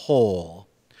lives whole,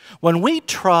 when we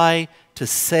try to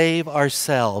save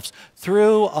ourselves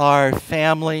through our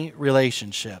family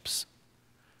relationships,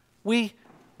 we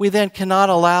then cannot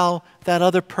allow that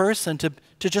other person to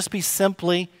just be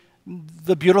simply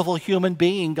the beautiful human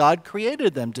being God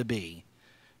created them to be,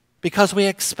 because we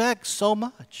expect so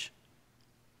much.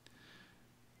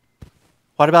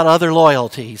 What about other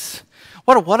loyalties?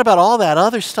 What about all that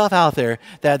other stuff out there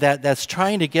that's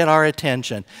trying to get our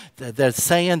attention, that's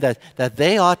saying that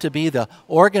they ought to be the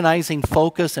organizing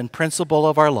focus and principle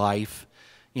of our life?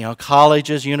 You know,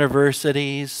 colleges,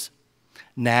 universities,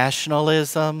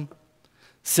 nationalism,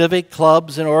 civic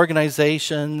clubs and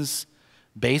organizations,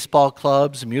 baseball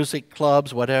clubs, music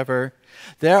clubs, whatever.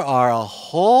 There are a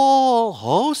whole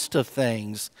host of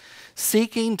things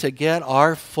seeking to get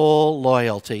our full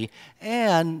loyalty,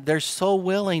 and they're so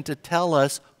willing to tell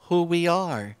us who we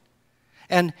are.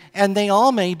 And they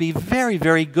all may be very,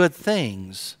 very good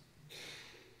things,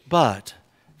 but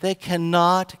they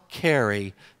cannot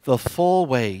carry the full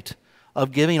weight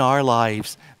of giving our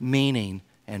lives meaning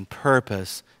and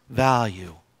purpose,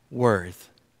 value, worth.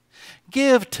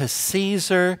 Give to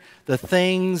Caesar the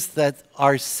things that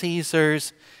are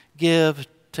Caesar's. Give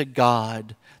to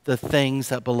God the things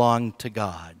that belong to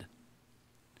God.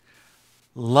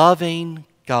 Loving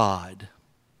God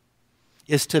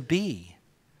is to be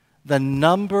the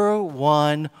number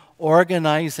one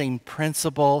organizing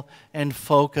principle and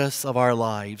focus of our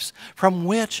lives, from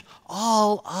which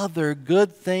all other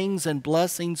good things and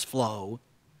blessings flow.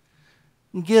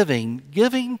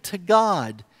 Giving to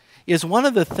God is one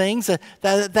of the things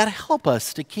that help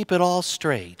us to keep it all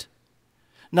straight.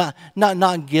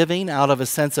 Not giving out of a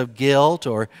sense of guilt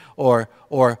or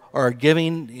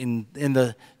giving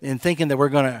in thinking that we're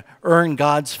going to earn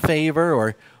God's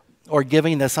favor, or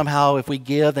giving that somehow if we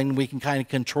give then we can kind of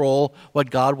control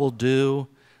what God will do.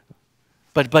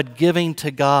 But giving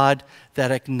to God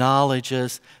that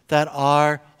acknowledges that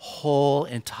our whole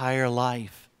entire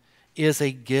life is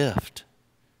a gift.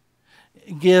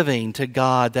 Giving to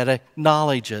God that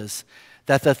acknowledges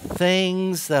that the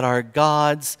things that are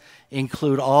God's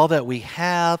include all that we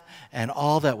have and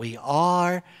all that we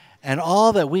are and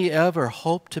all that we ever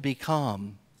hope to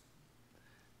become.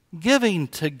 Giving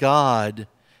to God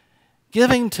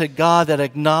that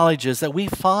acknowledges that we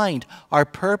find our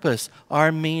purpose,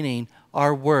 our meaning,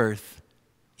 our worth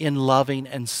in loving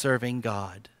and serving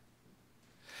God.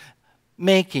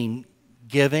 Making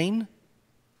giving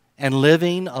and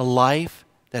living a life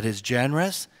that is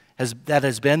generous, that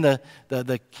has been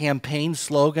the campaign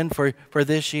slogan for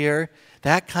this year.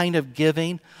 That kind of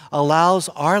giving allows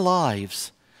our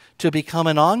lives to become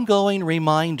an ongoing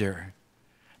reminder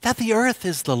that the earth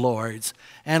is the Lord's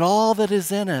and all that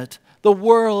is in it, the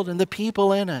world and the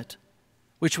people in it,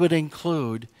 which would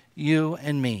include you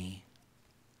and me.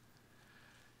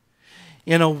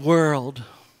 In a world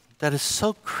that is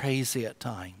so crazy at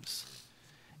times,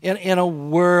 in a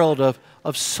world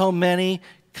of so many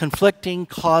conflicting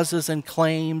causes and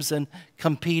claims and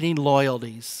competing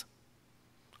loyalties,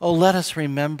 oh, let us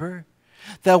remember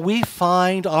that we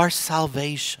find our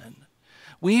salvation,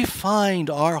 we find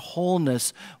our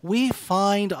wholeness, we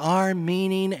find our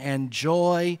meaning and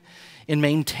joy in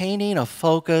maintaining a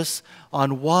focus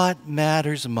on what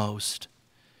matters most,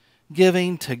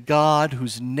 giving to God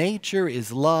whose nature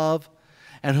is love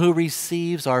and who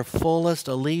receives our fullest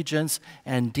allegiance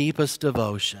and deepest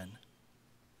devotion.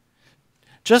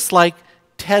 Just like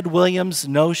Ted Williams'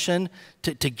 notion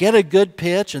to get a good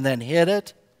pitch and then hit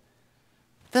it,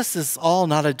 this is all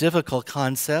not a difficult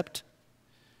concept.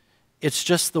 It's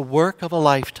just the work of a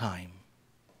lifetime.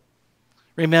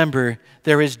 Remember,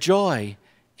 there is joy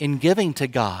in giving to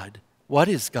God what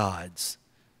is God's.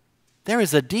 There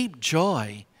is a deep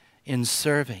joy in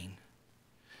serving.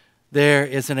 There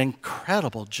is an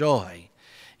incredible joy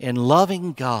in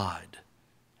loving God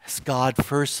as God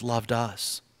first loved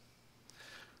us.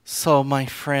 So, my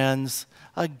friends,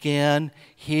 again,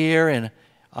 here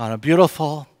on a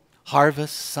beautiful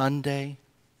Harvest Sunday,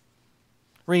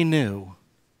 renew,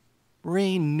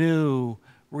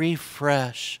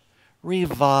 refresh,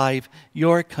 revive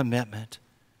your commitment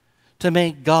to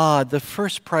make God the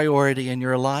first priority in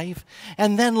your life,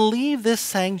 and then leave this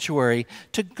sanctuary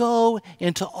to go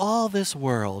into all this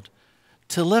world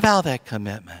to live out that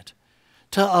commitment,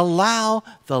 to allow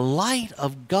the light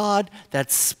of God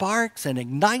that sparks and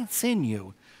ignites in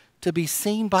you to be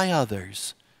seen by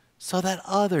others, so that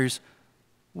others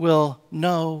will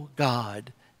know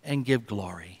God and give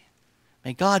glory.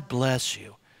 May God bless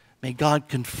you. May God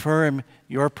confirm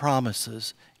your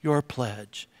promises, your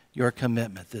pledge, your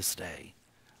commitment this day.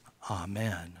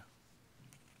 Amen.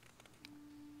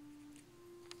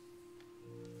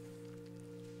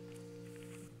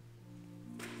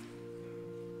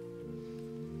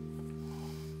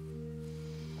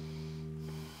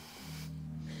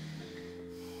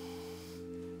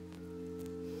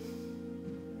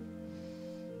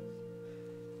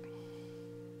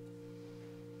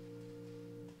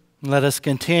 Let us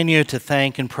continue to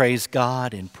thank and praise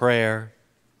God in prayer.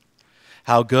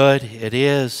 How good it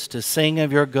is to sing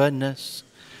of your goodness,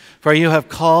 for you have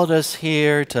called us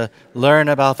here to learn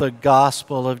about the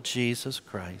gospel of Jesus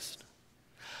Christ.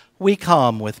 We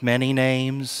come with many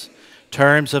names,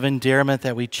 terms of endearment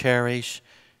that we cherish,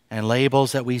 and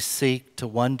labels that we seek to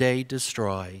one day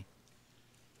destroy.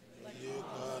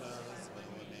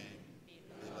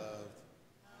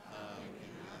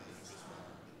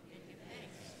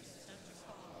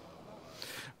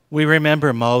 We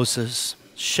remember Moses,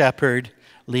 shepherd,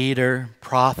 leader,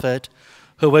 prophet,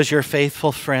 who was your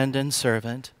faithful friend and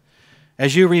servant.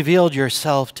 As you revealed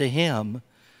yourself to him,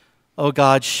 O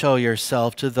God, show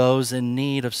yourself to those in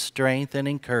need of strength and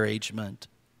encouragement.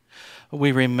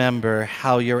 We remember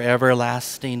how your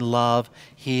everlasting love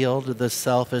healed the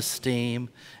self-esteem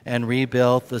and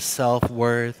rebuilt the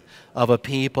self-worth of a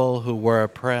people who were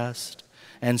oppressed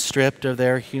and stripped of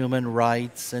their human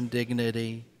rights and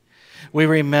dignity. We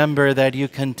remember that you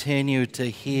continue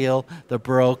to heal the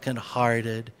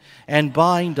brokenhearted and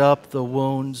bind up the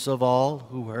wounds of all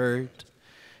who hurt.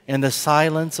 In the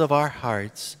silence of our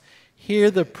hearts, hear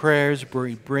the prayers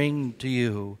we bring to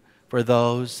you for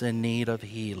those in need of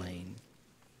healing.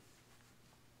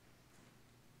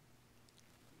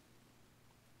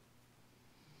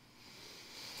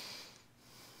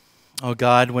 Oh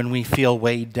God, when we feel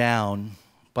weighed down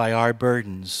by our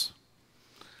burdens,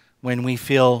 when we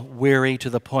feel weary to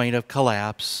the point of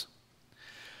collapse,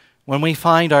 when we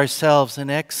find ourselves in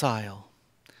exile,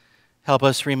 help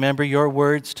us remember your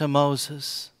words to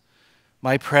Moses.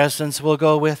 My presence will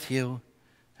go with you,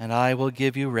 and I will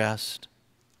give you rest.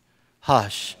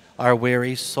 Hush our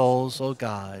weary souls, O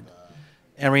God,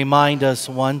 and remind us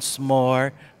once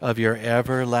more of your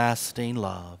everlasting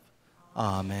love.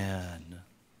 Amen.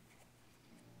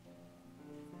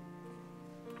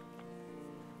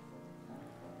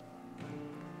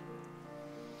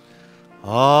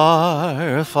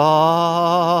 Our Father,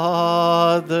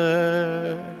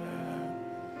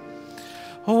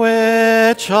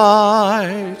 which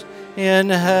art in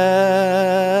heaven,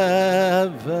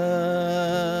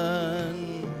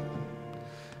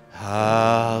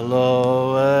 hallowed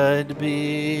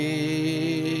be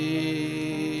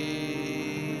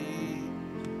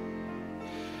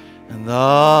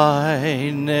thy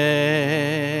name.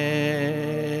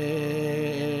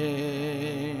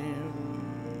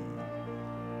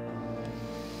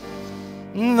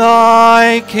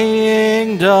 Thy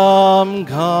kingdom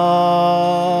come,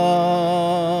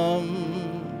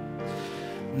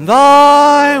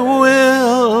 thy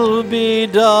will be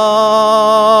done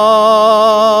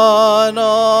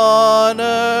on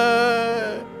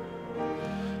earth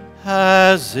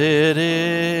as it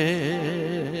is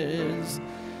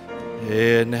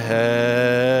in heaven.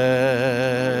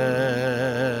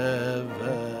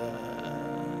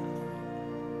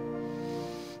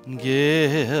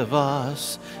 Give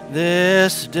us this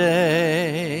this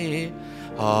day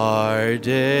our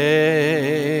daily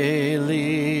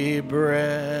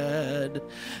bread,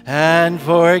 and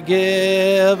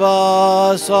forgive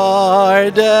us our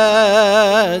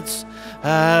debts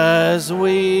as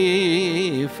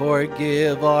we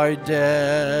forgive our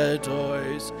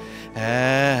debtors.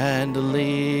 And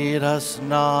lead us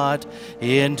not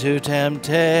into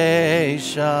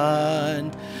temptation,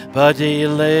 but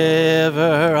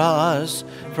deliver us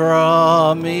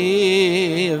from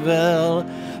evil.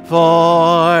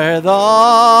 For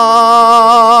thine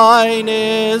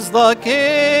is the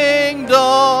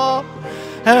kingdom,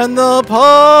 and the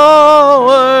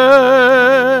power,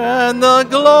 and the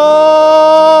glory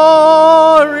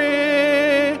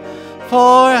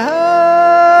forever.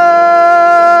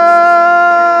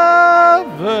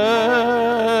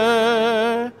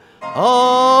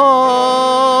 Amen.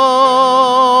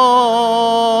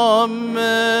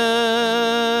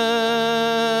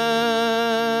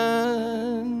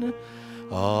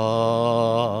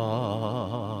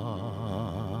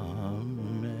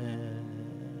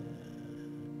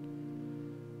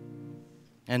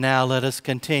 And now let us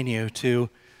continue to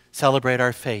celebrate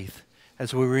our faith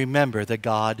as we remember the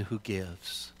God who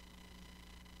gives.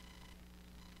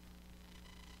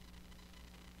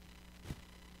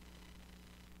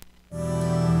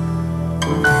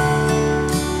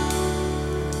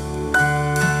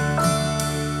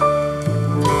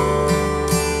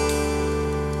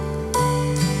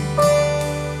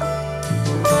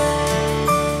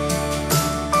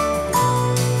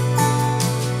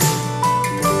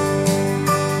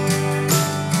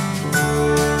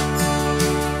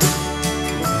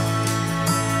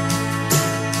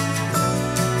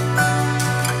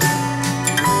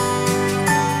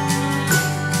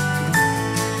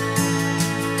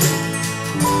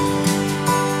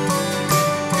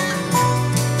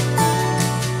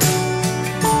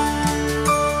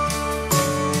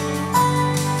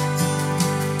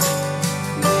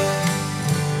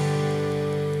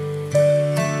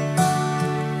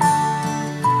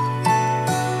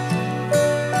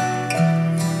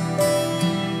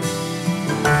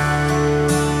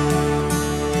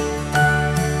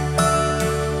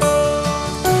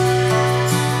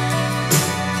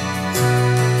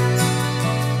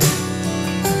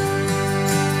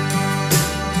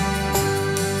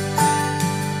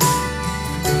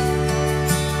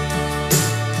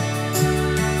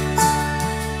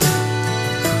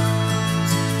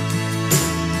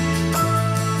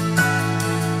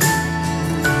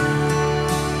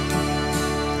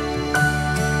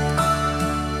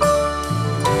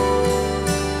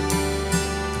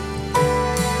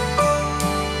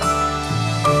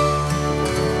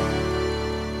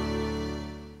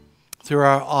 Through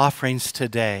our offerings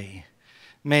today,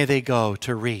 may they go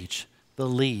to reach the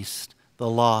least, the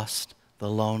lost, the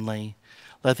lonely.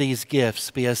 Let these gifts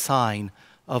be a sign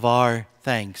of our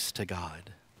thanks to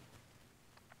God.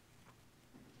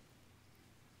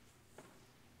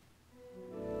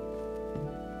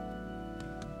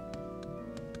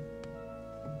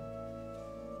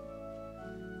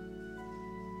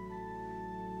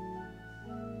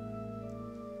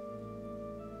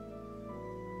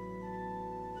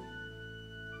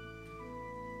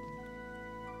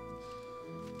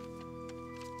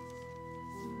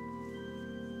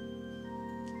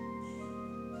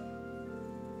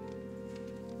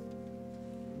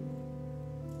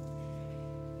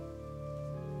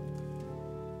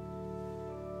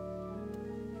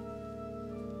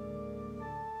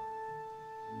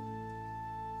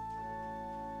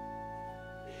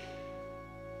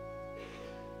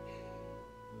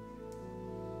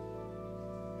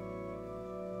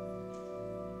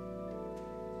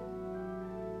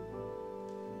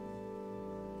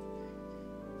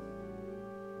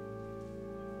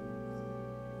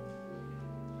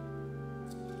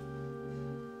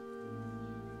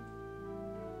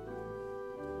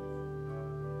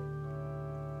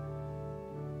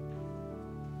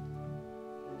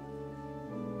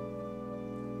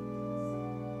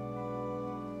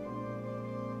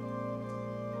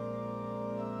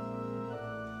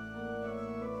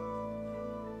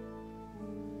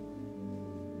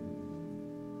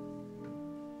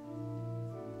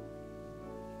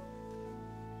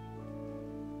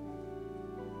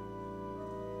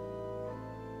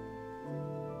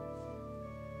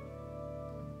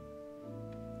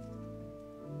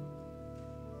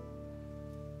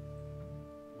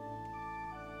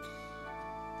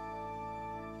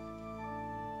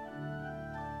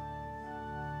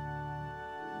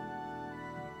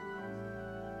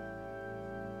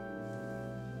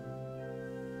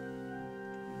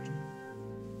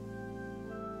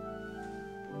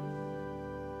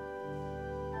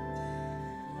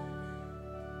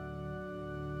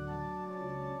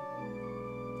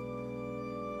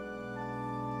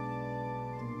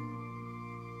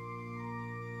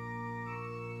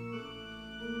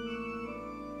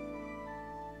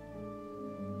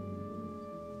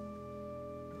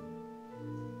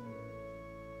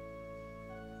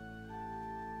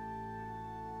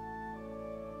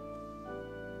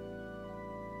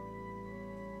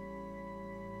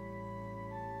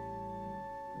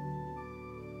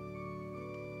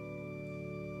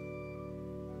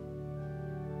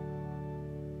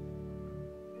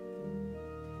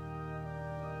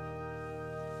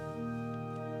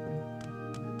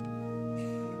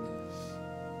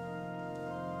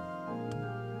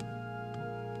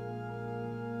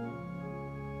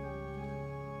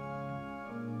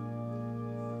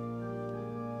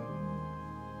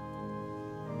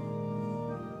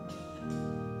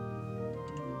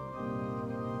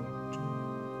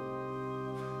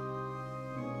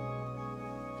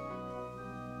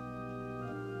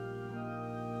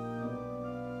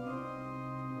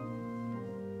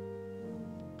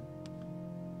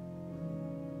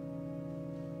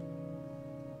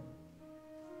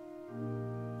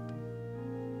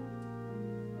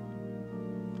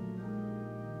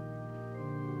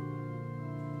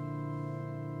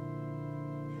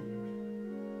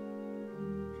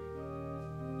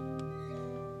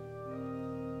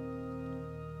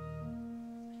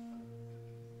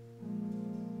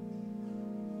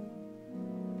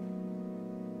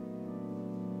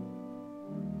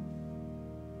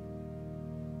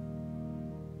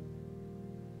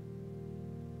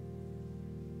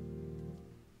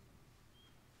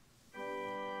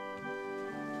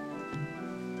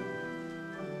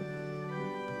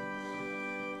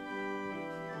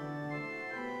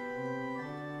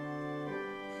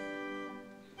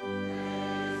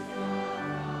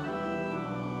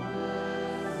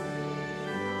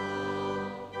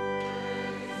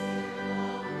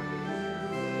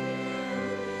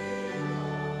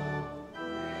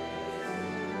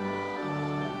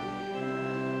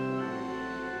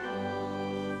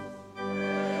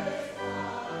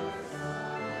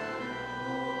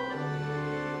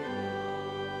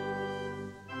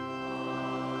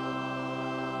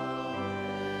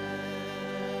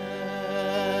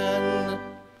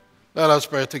 Let us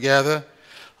pray together.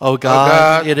 Oh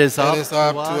God, it is up to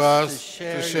us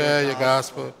to share your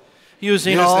gospel.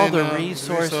 Using all the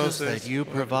resources that you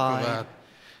provide.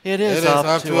 It is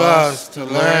up to us to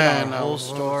learn our whole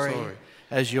story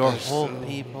as your whole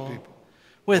people.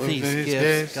 With these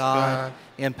gifts, God,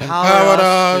 empower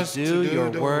us to do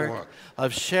your work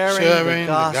of sharing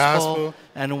the gospel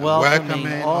and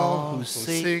welcoming all who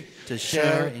seek to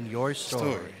share in your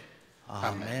story.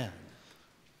 Amen.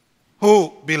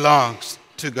 Who belongs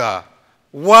to God?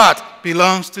 What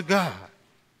belongs to God?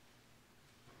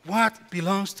 What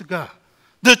belongs to God?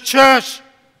 The church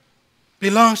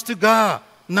belongs to God,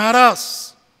 not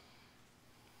us.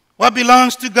 What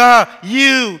belongs to God?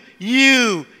 You,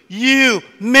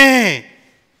 me.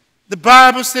 The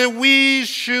Bible says we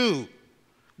should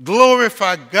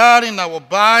glorify God in our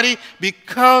body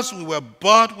because we were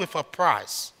bought with a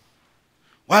price.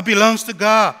 What belongs to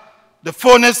God? The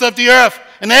fullness of the earth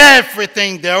and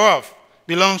everything thereof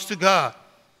belongs to God.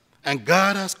 And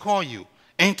God has called you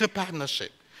into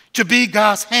partnership to be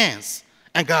God's hands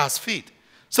and God's feet.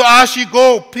 So as you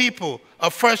go, people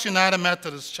of First United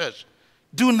Methodist Church,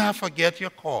 do not forget your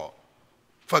call.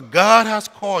 For God has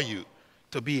called you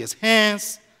to be his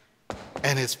hands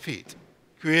and his feet.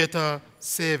 Creator,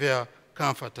 Savior,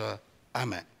 Comforter.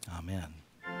 Amen. Amen.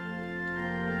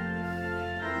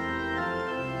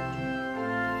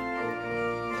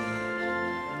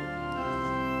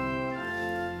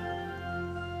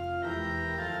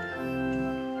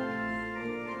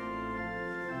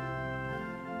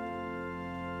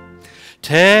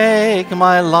 Take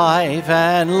my life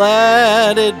and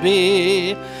let it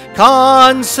be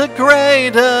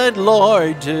consecrated,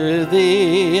 Lord, to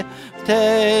thee.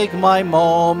 Take my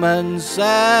moments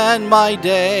and my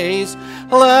days,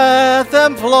 let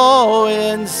them flow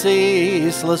in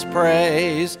ceaseless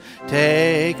praise.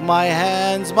 Take my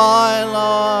hands, my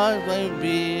Lord, and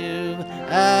be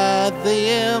at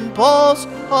the impulse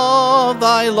of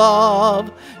thy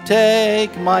love.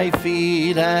 Take my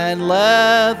feet and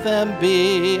let them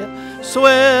be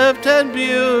swift and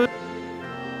beautiful.